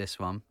Miami for this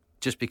one,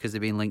 just because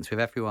they've been linked with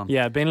everyone.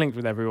 Yeah, been linked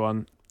with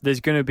everyone. There's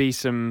going to be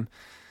some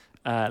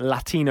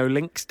Latino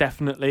links,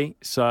 definitely.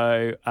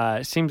 So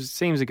it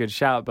seems a good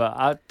shout,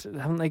 but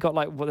haven't they got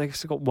they've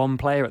still got 1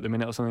 player at the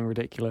minute or something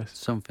ridiculous?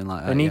 Something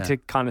like that. They need to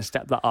kind of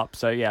step that up.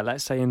 So yeah,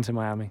 let's say Inter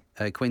Miami.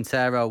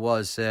 Quintero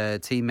was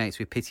teammates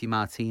with Pity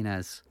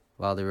Martinez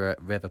while they were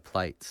at River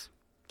Plate.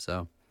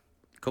 So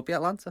could be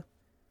Atlanta.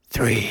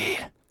 3.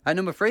 At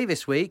number 3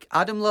 this week,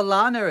 Adam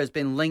Lallana has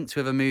been linked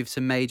with a move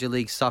to Major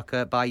League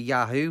Soccer by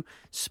Yahoo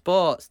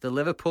Sports, the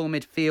Liverpool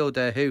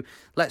midfielder who,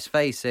 let's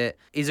face it,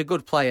 he's a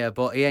good player,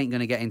 but he ain't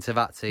going to get into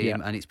that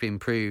team, and it's been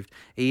proved.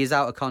 He is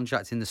out of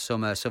contract in the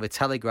summer, so the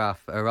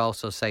Telegraph are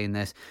also saying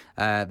this,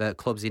 that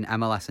clubs in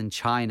MLS and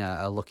China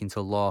are looking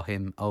to lure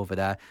him over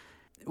there.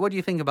 What do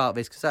you think about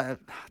this? Because I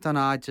don't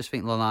know, I just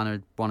think Lallana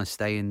would want to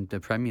stay in the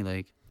Premier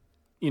League.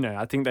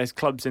 I think there's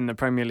clubs in the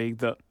Premier League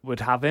that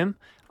would have him.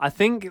 I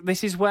think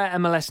this is where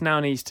MLS now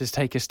needs to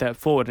take a step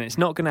forward, and it's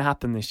not going to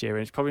happen this year,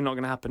 and it's probably not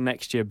going to happen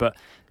next year, but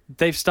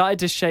they've started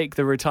to shake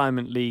the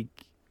retirement league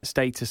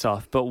status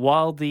off. But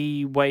while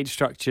the wage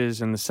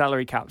structures and the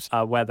salary caps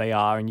are where they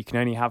are, and you can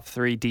only have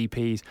 3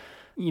 DPs,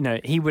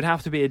 he would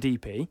have to be a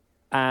DP,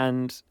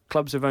 and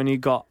clubs have only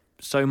got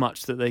so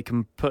much that they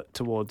can put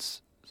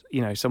towards,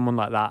 someone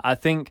like that. I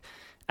think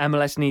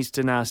MLS needs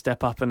to now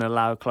step up and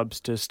allow clubs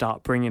to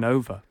start bringing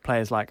over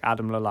players like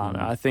Adam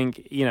Lallana. I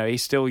think,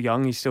 he's still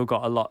young. He's still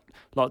got a lot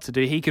to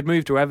do. He could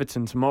move to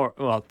Everton tomorrow.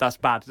 Well, that's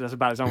bad. That's a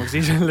bad example because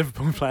he's a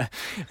Liverpool player.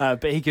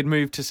 But he could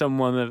move to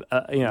someone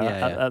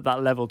at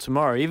that level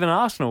tomorrow. Even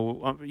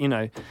Arsenal,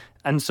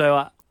 And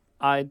so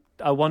I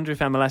wonder if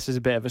MLS is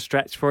a bit of a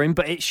stretch for him,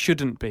 but it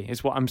shouldn't be,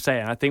 is what I'm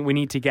saying. I think we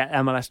need to get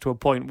MLS to a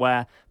point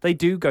where they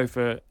do go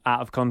for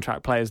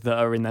out-of-contract players that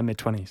are in their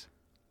mid-20s.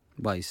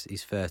 Well,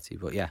 he's 30,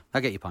 but yeah,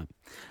 I get your point.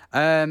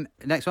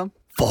 Next one.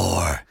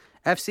 4.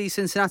 FC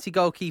Cincinnati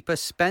goalkeeper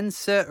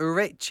Spencer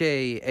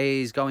Richey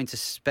is going to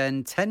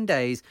spend 10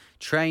 days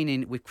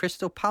training with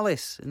Crystal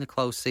Palace in the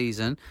close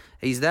season.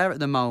 He's there at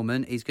the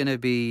moment. He's going to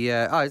be...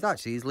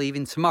 he's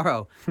leaving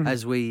tomorrow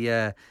as we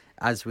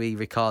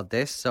record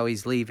this. So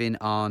he's leaving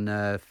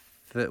on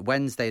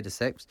Wednesday the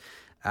 6th.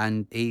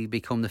 And he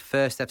become the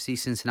first FC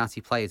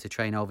Cincinnati player to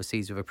train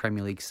overseas with a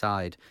Premier League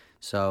side.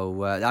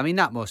 So,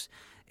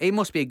 it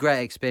must be a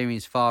great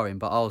experience for him,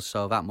 but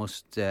also that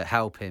must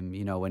help him,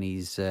 when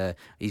he's going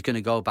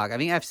to go back. I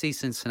think FC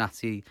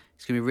Cincinnati,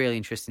 it's going to be really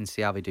interesting to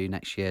see how they do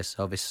next year.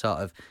 So this sort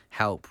of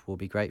help will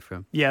be great for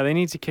him. Yeah, they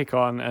need to kick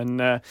on.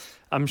 And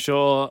I'm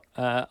sure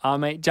our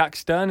mate Jack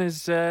Stern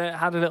has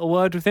had a little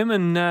word with him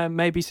and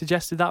maybe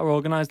suggested that or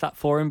organised that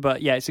for him.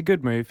 But yeah, it's a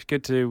good move.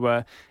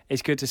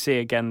 It's good to see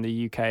again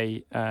the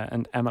UK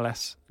and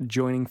MLS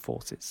joining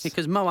forces.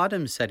 Because Mo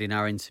Adams said in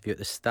our interview at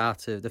the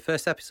start of the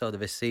first episode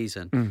of this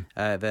season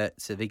that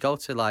they go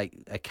to like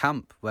a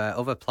camp where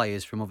other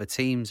players from other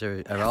teams are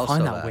also there. I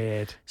find that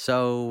weird.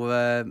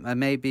 So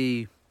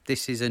maybe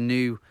this is a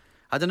new...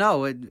 I don't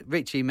know,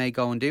 Richie may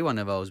go and do one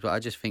of those, but I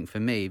just think for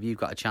me, if you've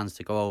got a chance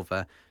to go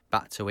over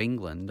back to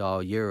England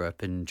or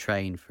Europe and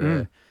train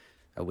for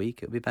a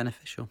week, it'll be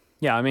beneficial.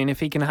 Yeah, I mean, if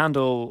he can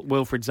handle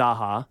Wilfried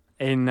Zaha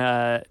in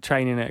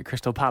training at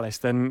Crystal Palace,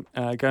 then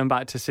going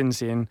back to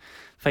Cincy and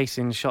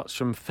facing shots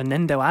from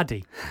Fernando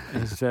Adi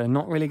is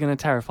not really going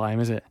to terrify him,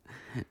 is it?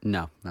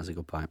 No, that's a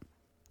good point.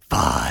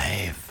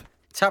 5.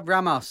 Tab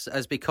Ramos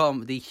has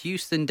become the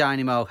Houston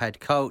Dynamo head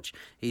coach.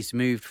 He's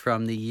moved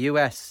from the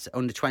US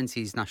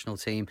under-20s national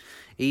team.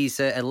 He's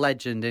a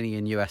legend, isn't he,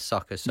 in US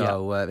soccer?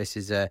 So this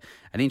is an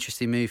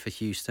interesting move for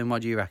Houston.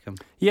 What do you reckon?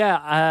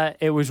 Yeah,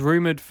 it was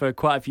rumoured for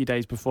quite a few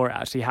days before it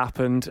actually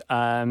happened.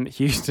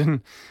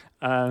 Houston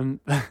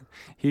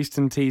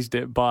teased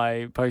it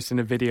by posting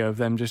a video of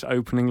them just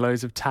opening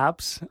loads of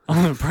tabs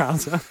on the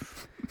browser.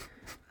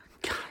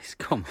 Guys,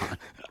 come on.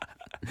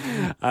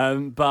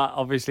 But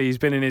obviously he's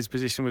been in his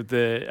position with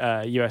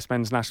the US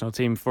men's national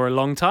team for a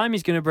long time.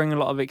 He's going to bring a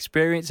lot of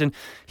experience, and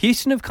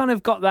Houston have kind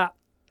of got that.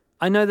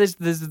 I know there's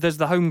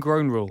the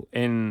homegrown rule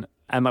in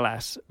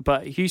MLS,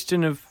 but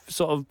Houston have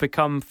sort of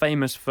become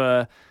famous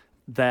for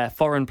their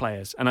foreign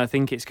players, and I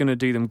think it's going to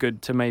do them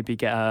good to maybe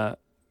get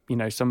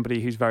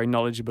somebody who's very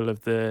knowledgeable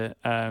of the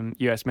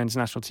US men's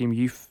national team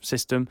youth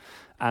system,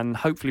 and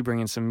hopefully bring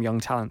in some young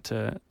talent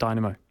to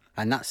Dynamo.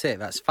 And that's it.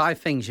 That's 5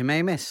 things you may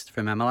have missed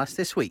from MLS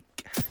this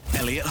week.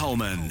 Elliot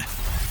Holman,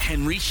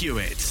 Henry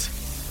Hewitt,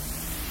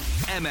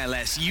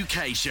 MLS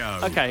UK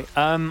show. Okay,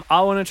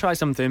 I want to try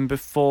something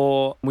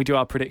before we do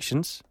our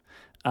predictions.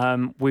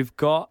 We've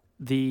got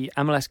the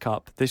MLS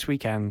Cup this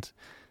weekend.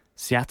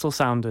 Seattle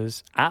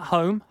Sounders at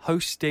home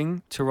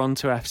hosting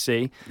Toronto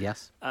FC.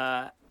 Yes.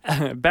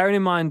 Bearing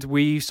in mind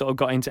we sort of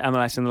got into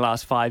MLS in the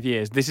last 5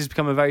 years, this has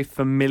become a very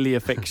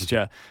familiar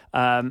fixture.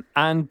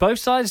 And both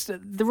sides,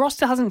 the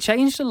roster hasn't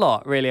changed a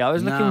lot, really. I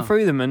was looking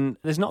through them, and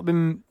there's not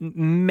been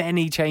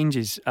many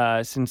changes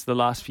since the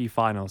last few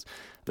finals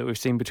that we've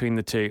seen between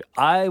the two.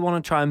 I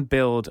want to try and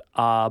build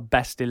our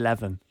best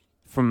 11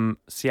 from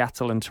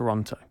Seattle and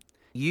Toronto.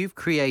 You've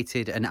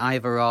created an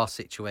either-or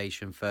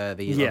situation for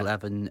these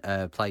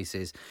 11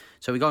 places.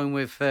 So we're going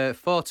with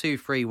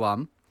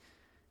 4-2-3-1.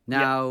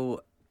 Now...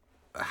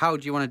 How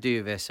do you want to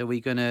do this? Are we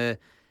going to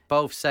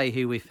both say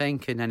who we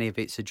think, and then if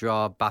it's a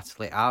draw,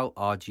 battle it out,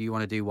 or do you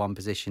want to do one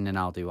position and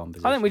I'll do one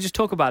position? I think we just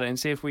talk about it and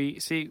see if we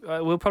see.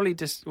 We'll probably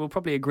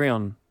agree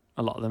on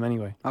a lot of them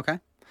anyway. Okay.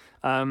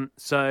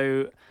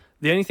 So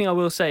the only thing I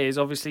will say is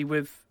obviously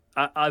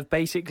I've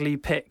basically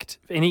picked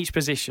in each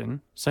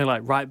position. So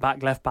like right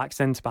back, left back,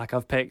 centre back.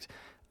 I've picked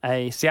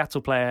a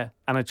Seattle player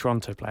and a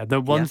Toronto player.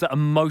 The ones that are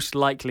most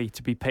likely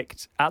to be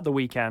picked at the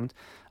weekend.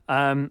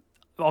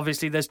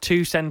 Obviously, there's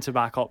 2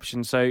 centre-back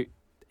options, so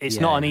it's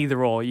not an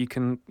either-or. You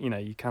can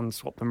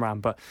swap them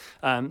around. But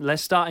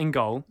let's start in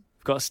goal.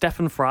 We've got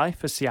Stefan Fry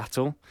for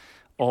Seattle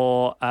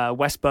or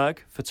Westberg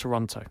for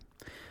Toronto.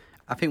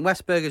 I think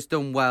Westberg has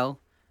done well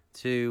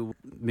to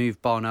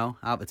move Bono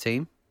out of the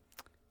team,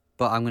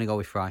 but I'm going to go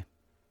with Fry.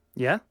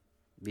 Yeah?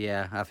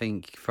 Yeah, I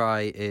think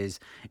Fry is...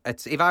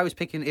 If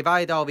I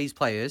had all these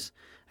players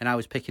and I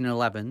was picking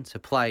 11 to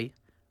play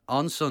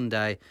on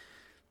Sunday...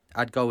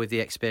 I'd go with the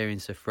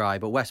experience of Fry,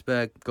 but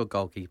Westberg, good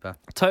goalkeeper.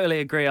 Totally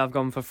agree. I've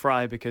gone for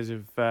Fry because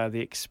of the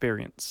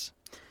experience.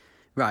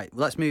 Right,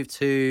 let's move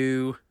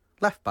to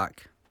left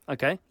back.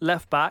 Okay,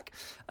 left back.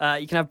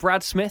 You can have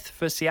Brad Smith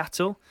for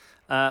Seattle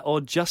or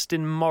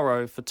Justin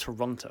Morrow for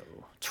Toronto.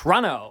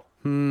 Toronto!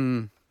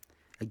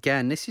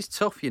 Again, this is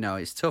tough,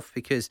 It's tough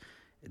because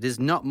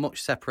there's not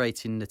much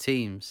separating the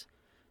teams.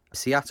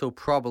 Seattle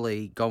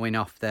probably going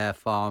off their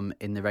form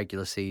in the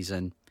regular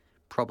season,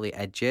 probably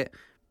edge it.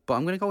 But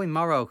I'm going to go with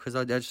Morrow because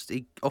I just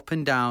up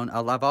and down.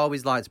 I've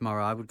always liked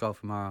Morrow. I would go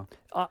for Morrow.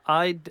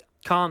 I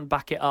can't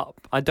back it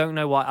up. I don't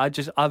know why.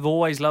 I've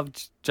always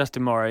loved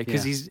Justin Morrow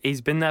because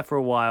he's been there for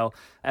a while.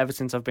 Ever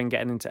since I've been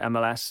getting into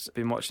MLS,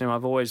 been watching him.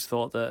 I've always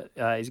thought that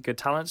he's a good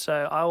talent.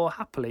 So I will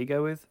happily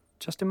go with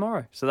Justin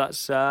Morrow. So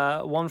that's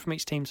one from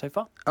each team so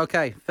far.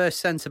 Okay,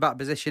 first centre back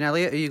position,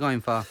 Elliot. Who are you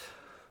going for?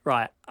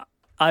 Right,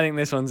 I think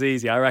this one's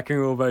easy. I reckon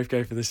we'll both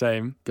go for the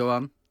same. Go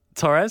on.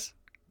 Torres.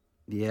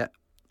 Yeah.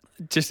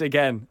 Just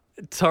again,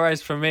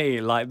 Torres for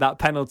me, like that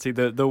penalty,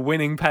 the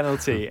winning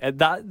penalty.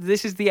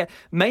 This is the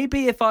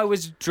maybe if I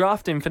was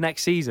drafting for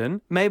next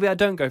season, maybe I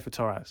don't go for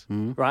Torres,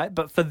 right?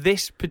 But for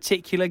this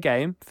particular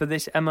game, for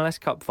this MLS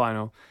Cup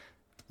final,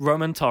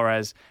 Roman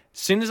Torres. As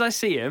soon as I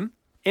see him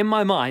in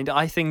my mind,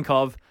 I think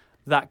of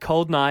that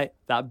cold night,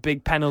 that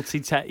big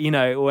penalty.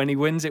 When he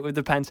wins it with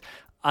the pens.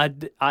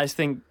 I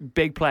think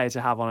big player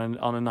to have on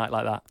a night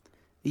like that.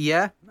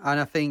 Yeah, and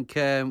I think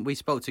we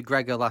spoke to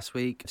Gregor last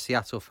week, a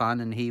Seattle fan,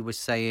 and he was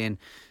saying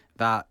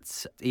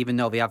that even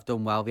though they have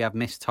done well, they have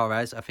missed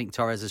Torres. I think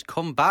Torres has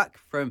come back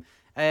from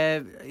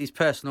his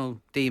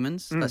personal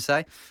demons, let's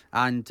say,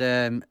 and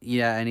and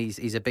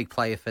he's a big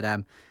player for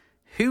them.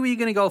 Who are you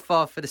going to go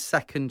for the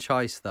second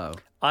choice, though?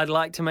 I'd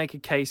like to make a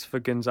case for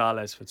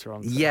Gonzalez for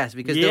Toronto. Yes,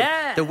 because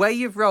the way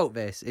you've wrote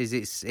this is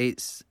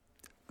it's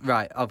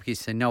right.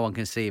 Obviously, no one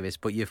can see this,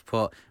 but you've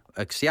put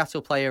a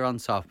Seattle player on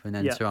top and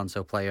then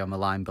Toronto player on the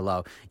line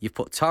below. You've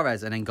put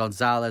Torres and then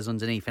Gonzalez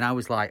underneath, and I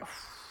was like,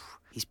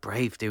 He's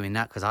brave doing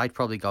that because I'd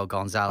probably go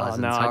Gonzalez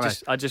and no,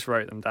 Torres. I just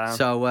wrote them down.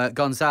 So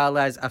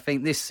Gonzalez, I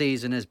think this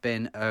season has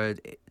been,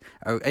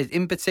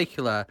 in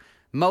particular,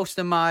 most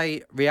of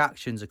my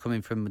reactions are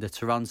coming from the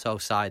Toronto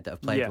side that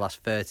have played the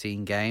last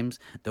 13 games.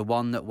 The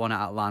one that won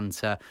at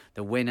Atlanta,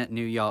 the win at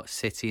New York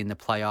City in the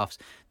playoffs,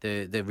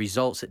 the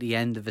results at the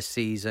end of the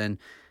season.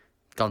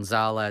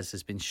 Gonzalez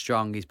has been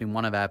strong. He's been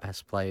one of our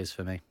best players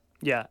for me.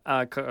 Yeah,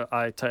 I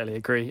totally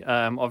agree.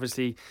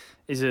 Obviously,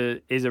 is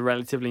a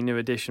relatively new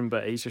addition,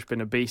 but he's just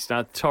been a beast.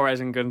 Now, Torres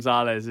and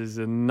Gonzalez is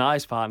a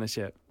nice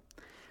partnership.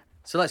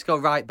 So let's go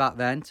right back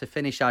then to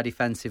finish our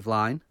defensive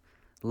line.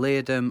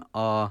 Leerdam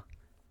or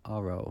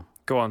Oro?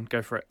 Go on,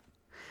 go for it.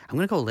 I'm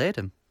going to go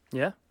Leerdam.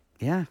 Yeah?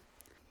 Yeah.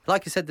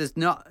 Like I said, there's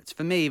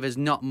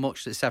not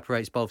much that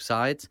separates both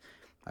sides.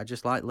 I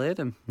just like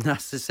Leerdam.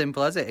 That's as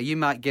simple as it. You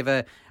might give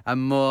a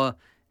more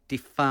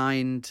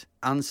defined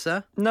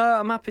answer. No,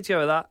 I'm happy to go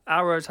with that.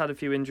 Arrow's had a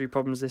few injury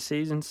problems this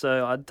season,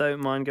 so I don't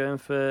mind going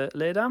for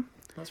Leerdam.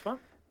 That's fine.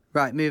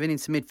 Right, moving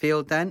into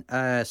midfield then,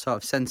 sort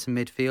of centre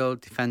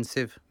midfield,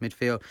 defensive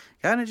midfield.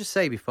 Can I just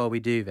say before we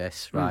do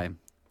this, right,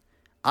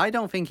 I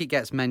don't think it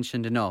gets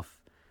mentioned enough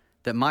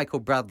that Michael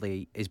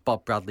Bradley is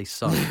Bob Bradley's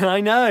son. I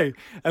know,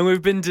 and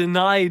we've been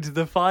denied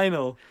the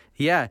final.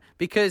 Yeah,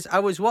 because I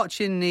was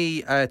watching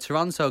the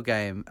Toronto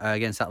game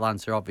against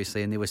Atlanta,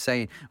 obviously, and they were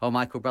saying,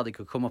 Michael Bradley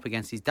could come up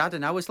against his dad,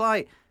 and I was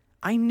like,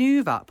 I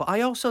knew that, but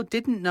I also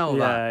didn't know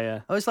that. Yeah.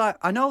 I was like,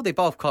 I know they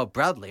both called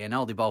Bradley, I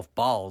know they both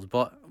bald,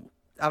 but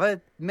have I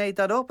made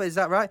that up? Is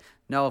that right?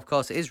 No, of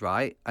course it is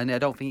right, and I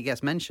don't think it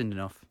gets mentioned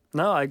enough.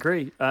 No, I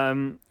agree.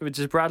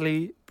 Does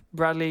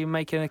Bradley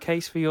making a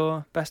case for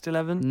your best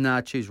 11? No,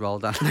 I'd choose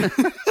Roldan.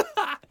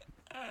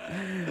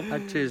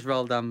 I'd choose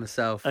Roldan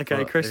myself. Okay,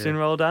 but, Christian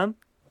Roldan.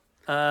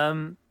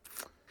 Do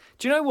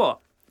you know what?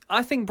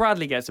 I think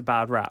Bradley gets a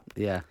bad rap.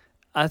 Yeah.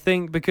 I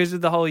think because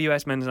of the whole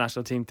US men's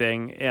national team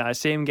thing, I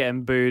see him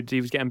getting booed.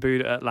 He was getting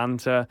booed at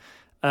Atlanta.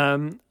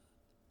 And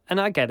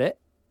I get it.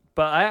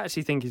 But I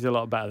actually think he's a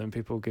lot better than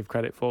people give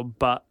credit for.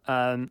 But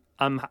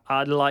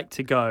I'd like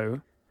to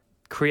go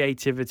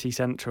creativity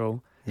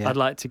central. Yeah. I'd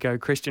like to go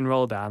Christian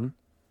Roldan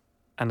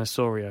and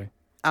Osorio.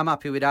 I'm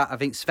happy with that. I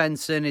think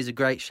Svensson is a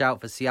great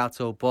shout for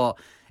Seattle, but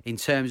in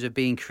terms of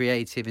being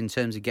creative, in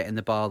terms of getting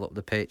the ball up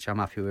the pitch, I'm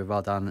happy with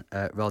Roldan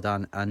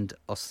and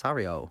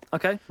Osorio.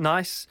 Okay,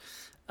 nice.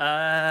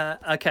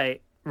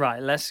 Okay,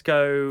 right, let's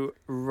go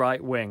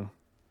right wing.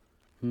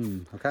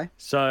 Okay.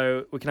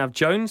 So we can have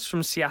Jones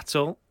from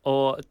Seattle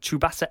or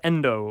Tsubasa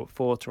Endo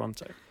for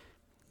Toronto.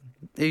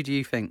 Who do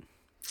you think?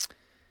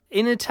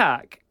 In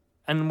attack,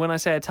 and when I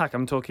say attack,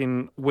 I'm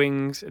talking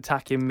wings,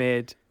 attacking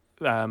mid,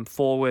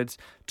 forwards.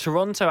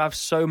 Toronto have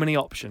so many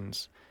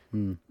options.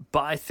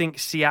 But I think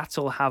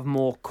Seattle have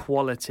more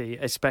quality,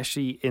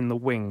 especially in the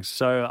wings.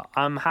 So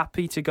I'm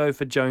happy to go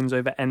for Jones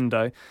over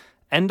Endo.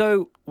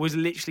 Endo was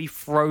literally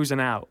frozen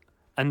out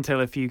until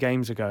a few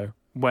games ago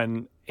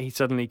when he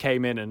suddenly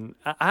came in and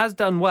has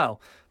done well.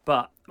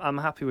 But I'm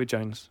happy with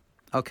Jones.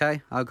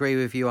 Okay, I agree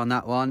with you on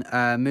that one.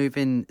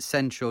 Moving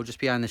central, just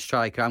behind the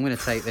striker, I'm going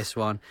to take this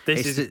one.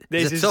 This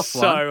is tough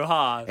so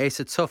hard. It's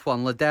a tough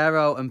one.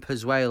 Lodeiro and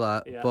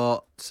Pozuelo,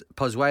 but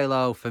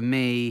Pozuelo, for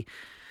me,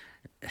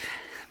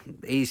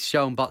 he's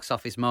shown box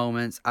office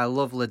moments. I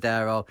love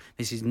Lodeiro.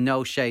 This is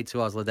no shade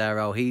towards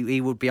Lodeiro.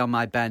 He would be on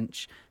my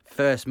bench,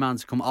 first man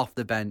to come off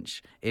the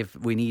bench if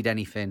we need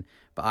anything,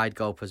 but I'd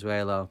go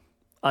Pozuelo.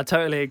 I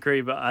totally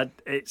agree, but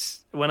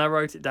it's when I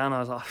wrote it down, I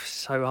was like,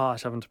 so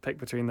harsh having to pick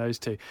between those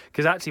two.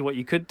 Because actually what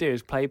you could do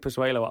is play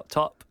Pozuelo up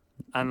top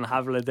and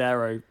have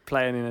Lodeiro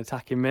playing in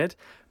attacking mid.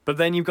 But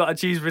then you've got to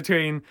choose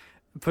between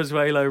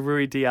Pozuelo,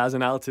 Rui Diaz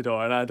and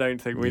Altidore, and I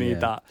don't think we need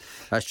that.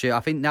 That's true.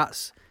 I think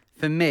that's,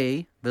 for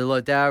me, the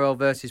Lodeiro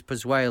versus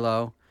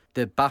Pozuelo,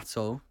 the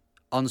battle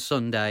on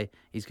Sunday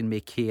is going to be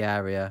a key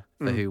area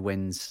for who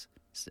wins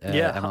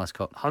MLS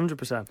Cup.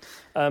 100%.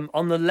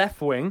 On the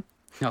left wing...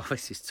 Oh,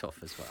 this is tough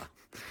as well.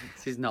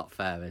 This is not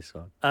fair, this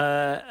one.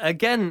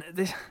 Again,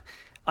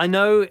 I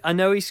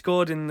know he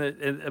scored in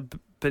the...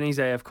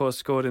 Benitez, of course,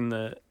 scored in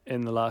the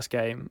last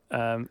game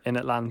in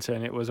Atlanta,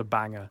 and it was a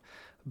banger.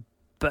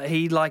 But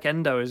he, like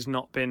Endo, has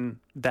not been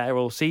there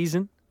all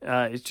season.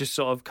 It's just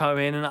sort of come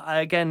in, and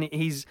again,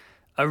 he's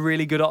a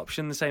really good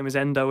option, the same as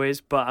Endo is.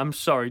 But I'm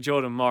sorry,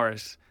 Jordan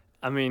Morris.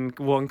 I mean,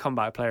 won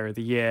Comeback Player of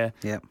the Year.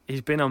 Yep.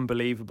 He's been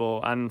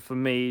unbelievable, and for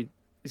me,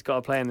 he's got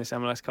to play in this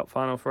MLS Cup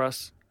final for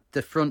us.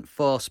 The front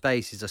four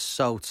spaces are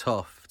so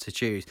tough to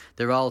choose.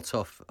 They're all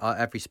tough,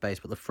 every space,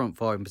 but the front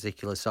four in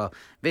particular. So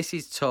this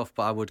is tough,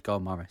 but I would go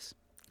Morris.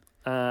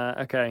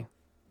 Okay.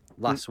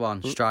 Last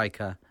one,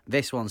 striker.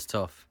 This one's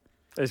tough.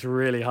 It's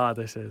really hard,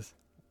 this is.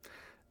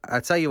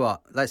 I'll tell you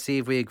what, let's see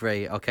if we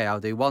agree. Okay,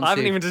 I'll do 1, 2... I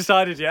haven't even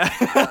decided yet.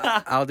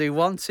 I'll do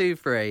 1, 2,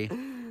 3,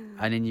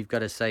 and then you've got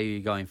to say who you're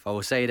going for.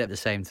 We'll say it at the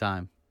same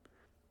time.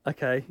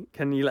 Okay,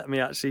 can you let me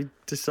actually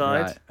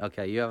decide? Right,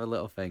 okay, you have a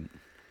little think.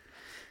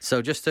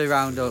 So just to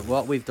round up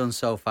what we've done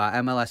so far,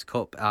 MLS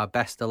Cup, our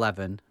best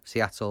 11,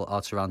 Seattle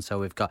or Toronto.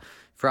 We've got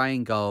Fry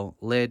in goal,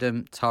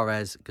 Leerdam,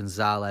 Torres,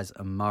 Gonzalez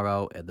and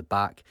Morrow at the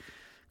back.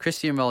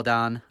 Christian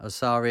Roldan,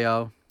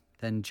 Osorio,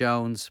 then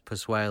Jones,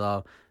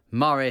 Pozuelo,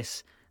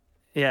 Morris.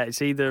 Yeah,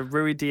 it's either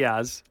Rui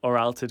Diaz or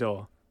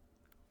Altidore.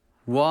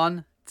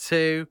 1,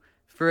 2,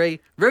 3.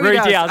 Rui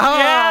Diaz.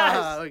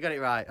 Ah, Yes! we got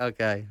it right.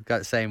 Okay, got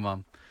the same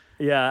one.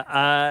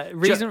 Yeah.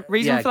 Reason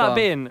for that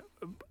being,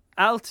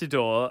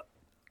 Altidore,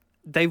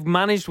 they've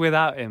managed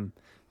without him.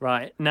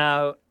 Right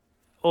now,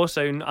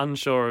 also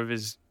unsure of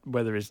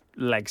whether his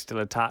leg's still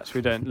attached.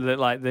 We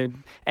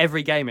don't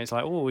every game. It's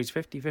like, oh, he's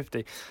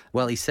 50-50.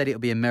 Well, he said it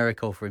would be a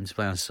miracle for him to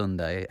play on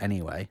Sunday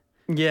anyway.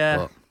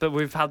 Yeah, but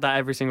we've had that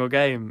every single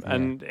game,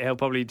 and he'll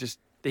probably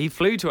he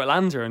flew to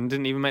Atlanta and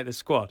didn't even make the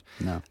squad.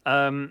 No.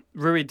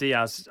 Rui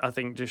Diaz, I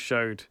think, just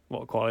showed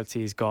what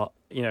quality he's got,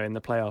 in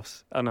the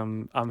playoffs,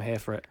 and I'm here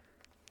for it.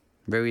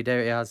 Rui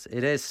Diaz,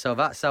 it is. So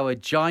that's our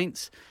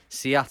joint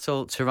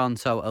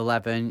Seattle-Toronto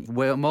 11.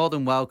 We're more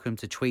than welcome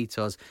to tweet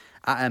us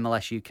at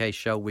MLS UK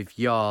Show with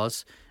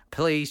yours.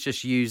 Please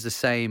just use the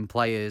same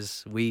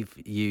players we've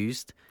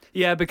used.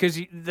 Yeah, because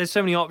there's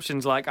so many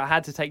options. Like, I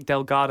had to take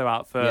Delgado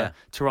out for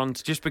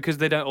Toronto just because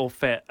they don't all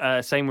fit.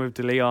 Same with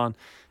De Leon.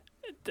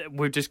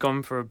 We've just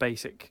gone for a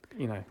basic,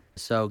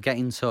 So get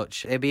in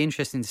touch. It'd be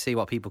interesting to see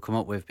what people come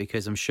up with,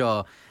 because I'm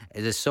sure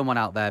there's someone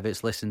out there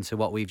that's listened to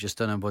what we've just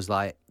done and was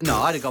like, no,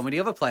 I'd have gone with the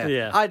other player.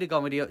 Yeah. I'd have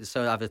gone with the other.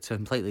 So I have a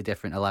completely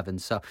different 11.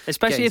 So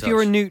especially if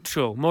you're a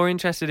neutral. More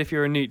interested if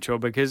you're a neutral,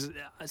 because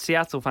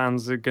Seattle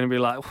fans are going to be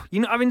like,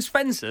 having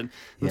Svensson.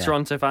 And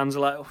Toronto fans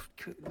are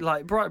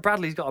like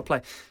Bradley's got to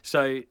play.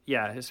 So,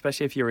 yeah,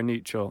 especially if you're a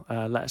neutral.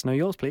 Let us know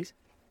yours, please.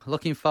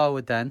 Looking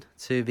forward then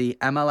to the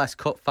MLS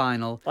Cup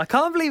final. I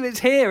can't believe it's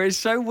here. It's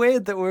so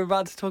weird that we're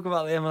about to talk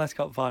about the MLS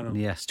Cup final.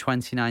 Yes,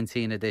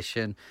 2019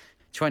 edition.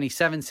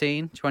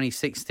 2017,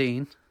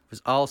 2016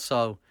 was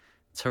also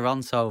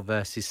Toronto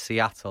versus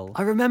Seattle.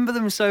 I remember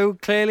them so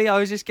clearly. I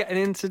was just getting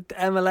into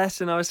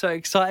MLS and I was so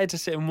excited to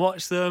sit and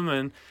watch them,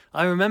 and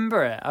I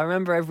remember it. I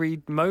remember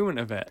every moment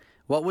of it.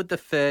 What would the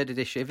third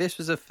edition, if this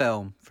was a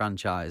film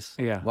franchise,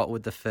 what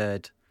would the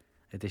third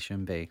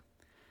edition be?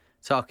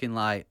 Talking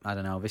like, I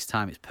don't know, this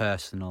time it's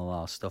personal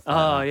or stuff like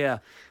that. Oh, yeah.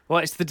 Well,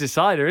 it's the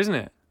decider, isn't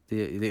it?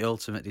 The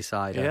ultimate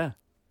decider. Yeah.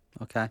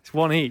 Okay. It's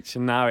one each,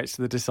 and now it's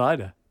the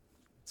decider.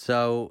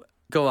 So,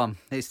 go on.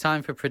 It's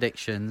time for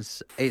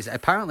predictions. It's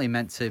apparently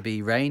meant to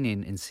be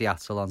raining in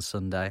Seattle on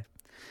Sunday.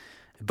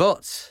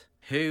 But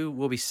who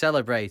will be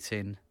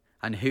celebrating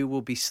and who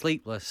will be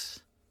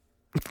sleepless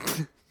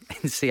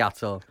in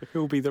Seattle? Who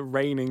will be the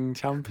reigning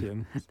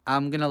champion?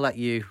 I'm going to let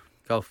you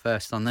go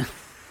first on this.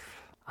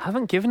 I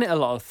haven't given it a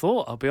lot of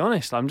thought, I'll be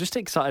honest. I'm just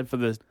excited for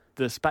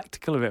the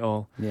spectacle of it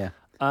all. Yeah.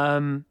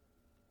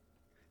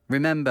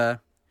 Remember,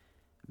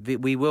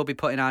 we will be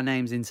putting our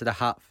names into the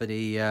hat for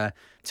the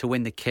to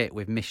win the kit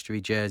with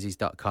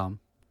mysteryjerseys.com.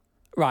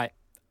 Right.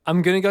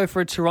 I'm going to go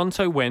for a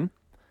Toronto win,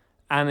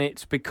 and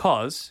it's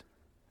because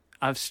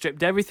I've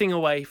stripped everything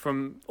away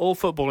from all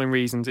footballing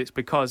reasons. It's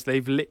because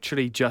they've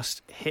literally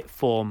just hit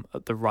form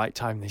at the right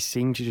time. They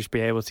seem to just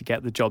be able to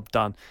get the job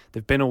done.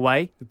 They've been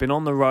away, they've been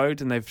on the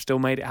road, and they've still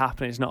made it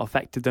happen. It's not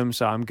affected them.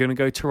 So I'm going to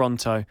go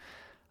Toronto,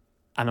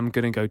 and I'm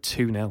going to go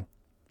 2-0.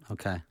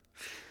 Okay.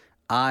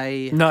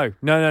 No.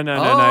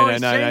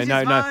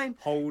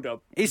 Hold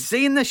up. He's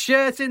seen the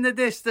shirt in the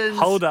distance.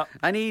 Hold up.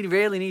 And he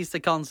really needs to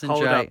concentrate.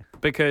 Hold up.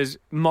 Because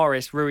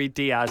Morris, Rui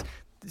Diaz,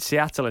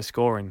 Seattle is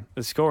scoring.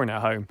 They're scoring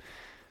at home.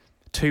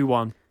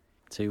 2-1.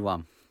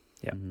 2-1.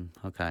 Yeah.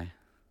 Okay.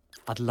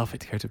 I'd love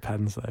it to go to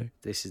pens, though.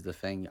 This is the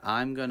thing.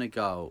 I'm going to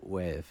go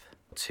with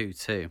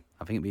 2-2.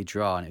 I think it'll be a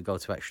draw and it'll go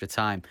to extra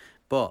time.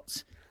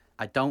 But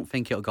I don't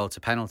think it'll go to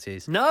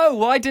penalties. No,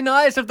 why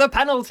deny us of the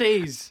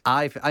penalties?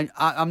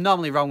 I'm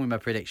normally wrong with my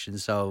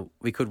predictions, so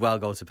we could well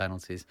go to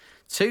penalties.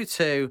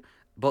 2-2,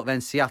 but then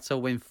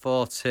Seattle win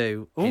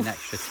 4-2 in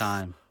extra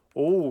time.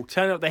 Oh,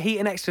 turn up the heat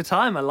in extra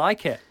time. I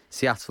like it.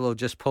 Seattle will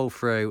just pull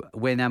through,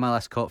 win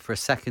MLS Cup for a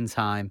second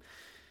time,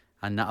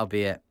 and that'll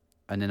be it.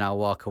 And then I'll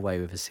walk away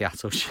with a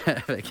Seattle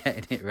shirt for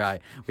getting it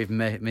right with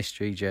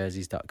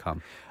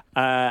mysteryjerseys.com.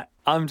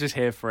 I'm just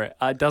here for it.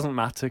 It doesn't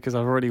matter because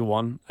I've already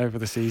won over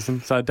the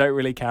season, so I don't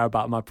really care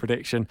about my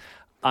prediction.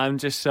 I'm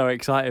just so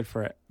excited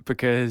for it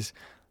because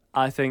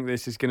I think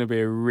this is going to be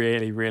a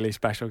really, really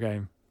special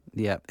game.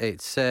 Yeah,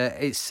 it's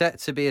set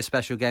to be a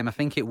special game. I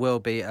think it will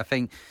be. I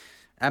think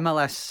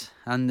MLS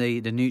and the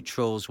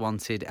neutrals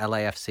wanted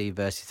LAFC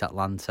versus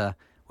Atlanta.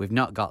 We've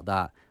not got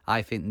that.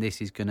 I think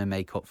this is going to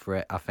make up for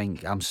it.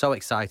 I'm so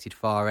excited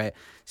for it.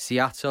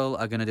 Seattle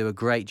are going to do a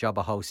great job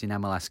of hosting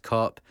MLS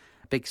Cup.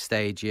 Big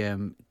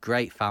stadium,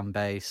 great fan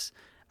base.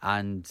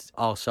 And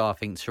also I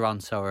think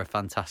Toronto are a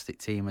fantastic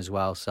team as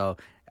well. So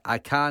I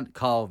can't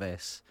call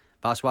this.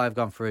 That's why I've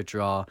gone for a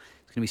draw.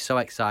 It's going to be so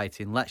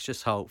exciting. Let's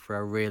just hope for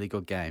a really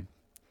good game.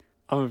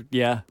 Oh,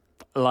 yeah.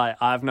 I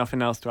have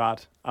nothing else to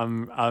add.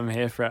 I'm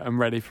here for it. I'm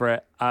ready for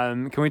it.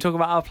 Can we talk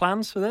about our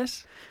plans for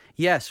this?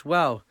 Yes,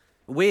 well,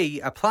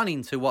 we are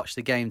planning to watch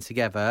the game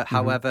together. Mm-hmm.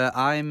 However,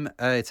 I'm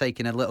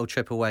taking a little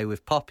trip away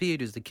with Poppy, who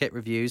does the kit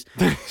reviews.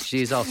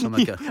 She's also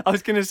my girlfriend. I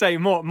was going to say,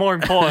 more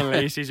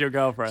importantly, she's your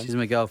girlfriend. She's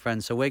my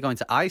girlfriend. So we're going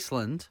to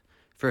Iceland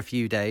for a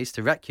few days,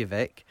 to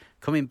Reykjavik,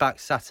 coming back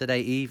Saturday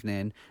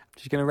evening.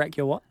 She's going to wreck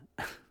your what?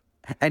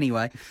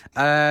 Anyway,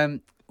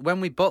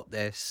 when we booked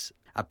this,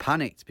 I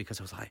panicked because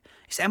I was like,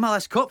 it's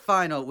MLS Cup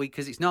final week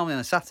because it's normally on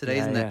a Saturday,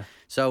 isn't it?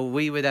 So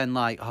we were then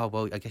like, oh,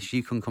 well, I guess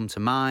you can come to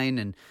mine.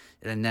 And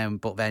then,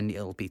 but then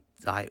it'll be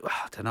like,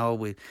 I don't know,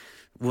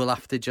 we'll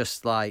have to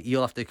just like,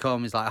 you'll have to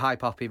come. It's like, hi,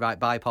 Poppy, right,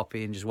 bye,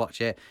 Poppy, and just watch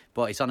it.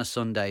 But it's on a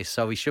Sunday,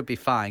 so we should be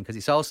fine because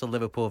it's also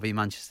Liverpool v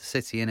Manchester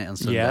City, innit, on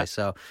Sunday.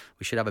 So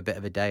we should have a bit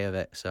of a day of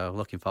it. So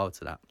looking forward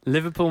to that.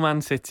 Liverpool,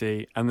 Man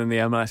City, and then the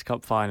MLS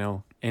Cup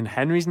final in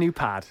Henry's new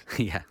pad.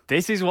 Yeah.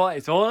 This is what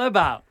it's all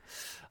about.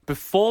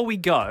 Before we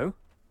go...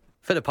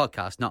 For the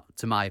podcast, not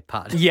to my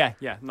pad. Yeah,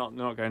 not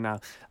going now.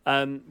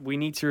 We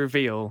need to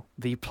reveal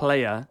the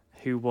player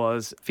who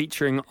was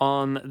featuring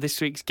on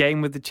this week's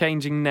Game with the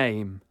Changing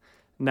Name.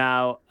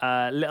 Now,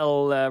 a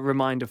little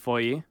reminder for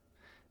you.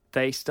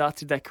 They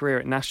started their career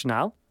at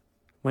Nacional,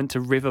 went to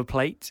River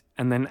Plate,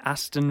 and then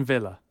Aston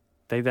Villa.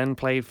 They then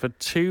played for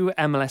 2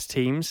 MLS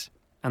teams,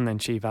 and then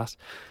Chivas,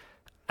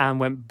 and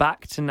went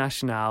back to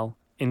Nacional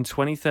in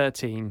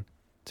 2013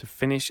 to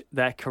finish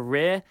their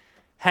career.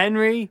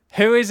 Henry,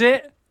 who is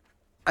it?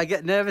 I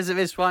get nervous at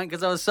this point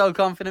because I was so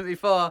confident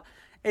before.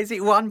 Is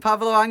it Juan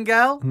Pablo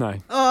Angel? No.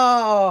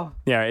 Oh.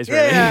 Yeah, it is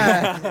really.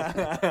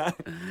 Yeah.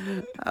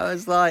 I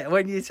was like,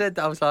 when you said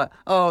that, I was like,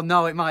 oh,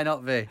 no, it might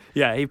not be.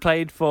 Yeah, he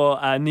played for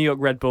New York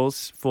Red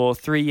Bulls for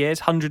 3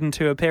 years,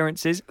 102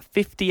 appearances,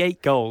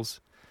 58 goals.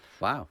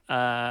 Wow.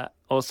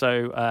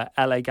 Also,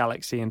 LA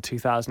Galaxy in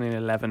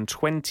 2011,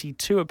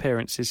 22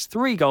 appearances,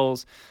 3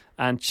 goals.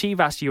 And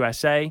Chivas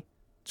USA,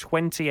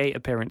 28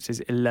 appearances,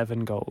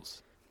 11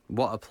 goals.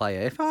 What a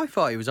player. I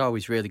thought he was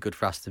always really good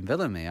for Aston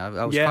Villa, me.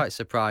 I was quite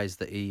surprised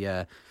that he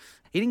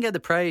didn't get the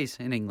praise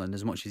in England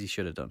as much as he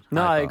should have done.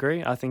 No, I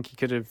agree. I think he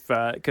could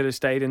have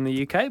stayed in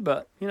the UK,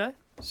 but, you know,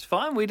 it's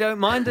fine. We don't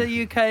mind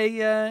a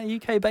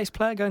UK-based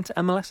player going to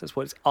MLS. That's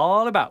what it's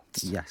all about.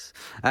 Yes.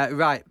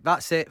 Right,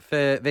 that's it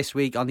for this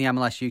week on the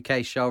MLS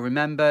UK show.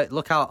 Remember,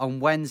 look out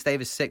on Wednesday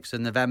the 6th of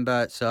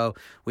November. So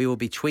we will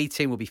be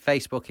tweeting, we'll be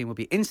Facebooking, we'll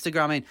be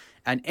Instagramming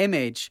an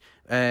image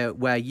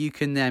where you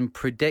can then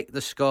predict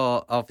the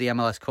score of the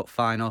MLS Cup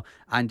final.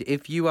 And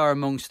if you are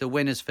amongst the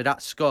winners for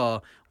that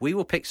score, we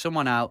will pick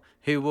someone out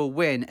who will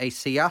win a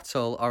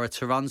Seattle or a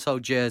Toronto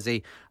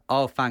jersey,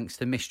 all thanks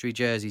to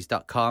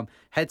mysteryjerseys.com.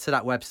 Head to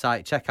that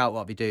website, check out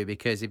what we do,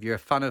 because if you're a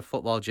fan of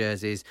football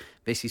jerseys,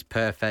 this is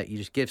perfect. You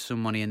just give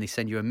some money and they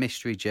send you a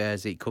mystery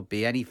jersey. It could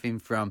be anything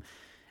from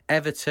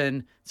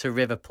Everton to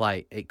River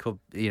Plate. It could,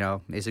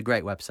 it's a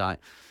great website.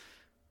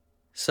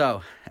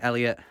 So,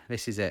 Elliot,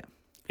 this is it.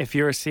 If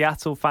you're a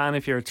Seattle fan,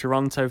 if you're a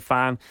Toronto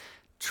fan,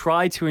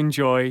 try to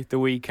enjoy the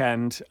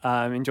weekend,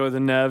 enjoy the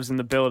nerves and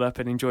the build-up,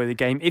 and enjoy the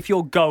game. If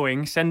you're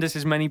going, send us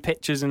as many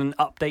pictures and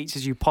updates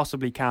as you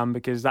possibly can,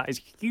 because that is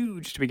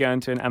huge to be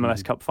going to an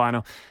MLS Cup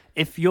final.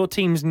 If your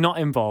team's not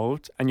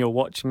involved and you're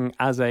watching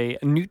as a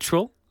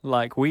neutral,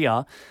 like we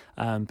are,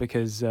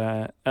 because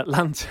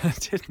Atlanta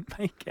didn't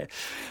make it,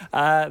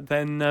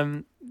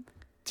 then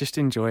just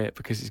enjoy it,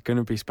 because it's going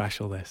to be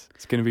special,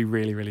 It's going to be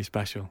really, really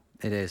special.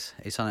 It is.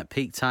 It's on at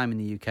peak time in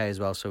the UK as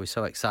well, so we're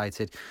so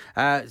excited.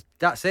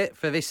 That's it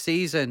for this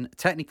season,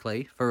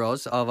 technically, for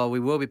us, although we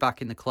will be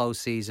back in the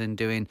closed season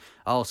doing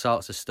all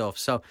sorts of stuff.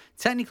 So,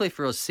 technically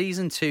for us,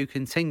 Season 2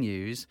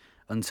 continues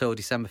until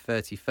December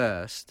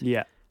 31st.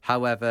 Yeah.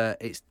 However,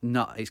 it's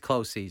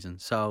closed season,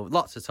 so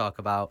lots to talk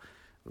about.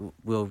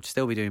 We'll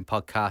still be doing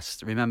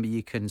podcasts. Remember,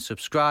 you can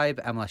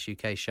subscribe, MLS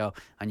UK show,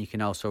 and you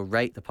can also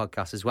rate the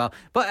podcast as well.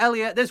 But,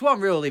 Elliot, there's one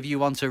rule if you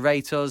want to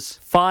rate us.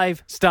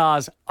 5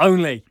 stars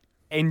only.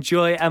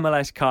 Enjoy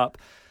MLS Cup.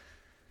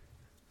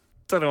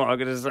 Don't know what I'm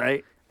going to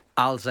say.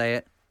 I'll say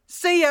it.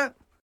 See ya!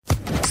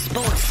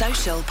 Sports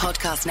Social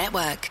Podcast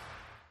Network.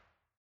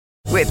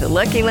 With the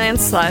Lucky Land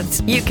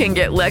Slots, you can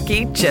get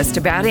lucky just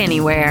about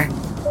anywhere.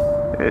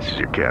 This is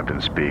your captain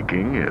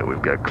speaking.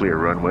 We've got clear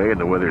runway and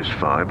the weather's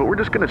fine, but we're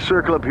just going to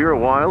circle up here a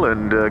while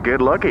and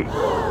get lucky.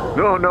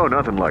 No,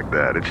 nothing like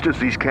that. It's just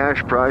these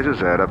cash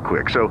prizes add up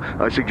quick. So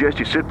I suggest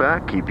you sit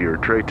back, keep your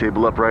tray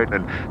table upright,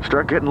 and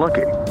start getting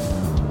lucky.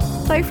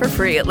 Play for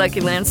free at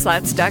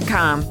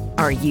LuckyLandSlots.com.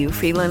 Are you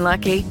feeling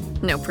lucky?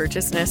 No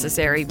purchase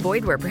necessary.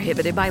 Void where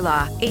prohibited by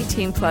law.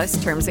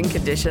 18+ terms and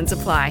conditions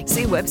apply.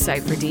 See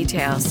website for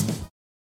details.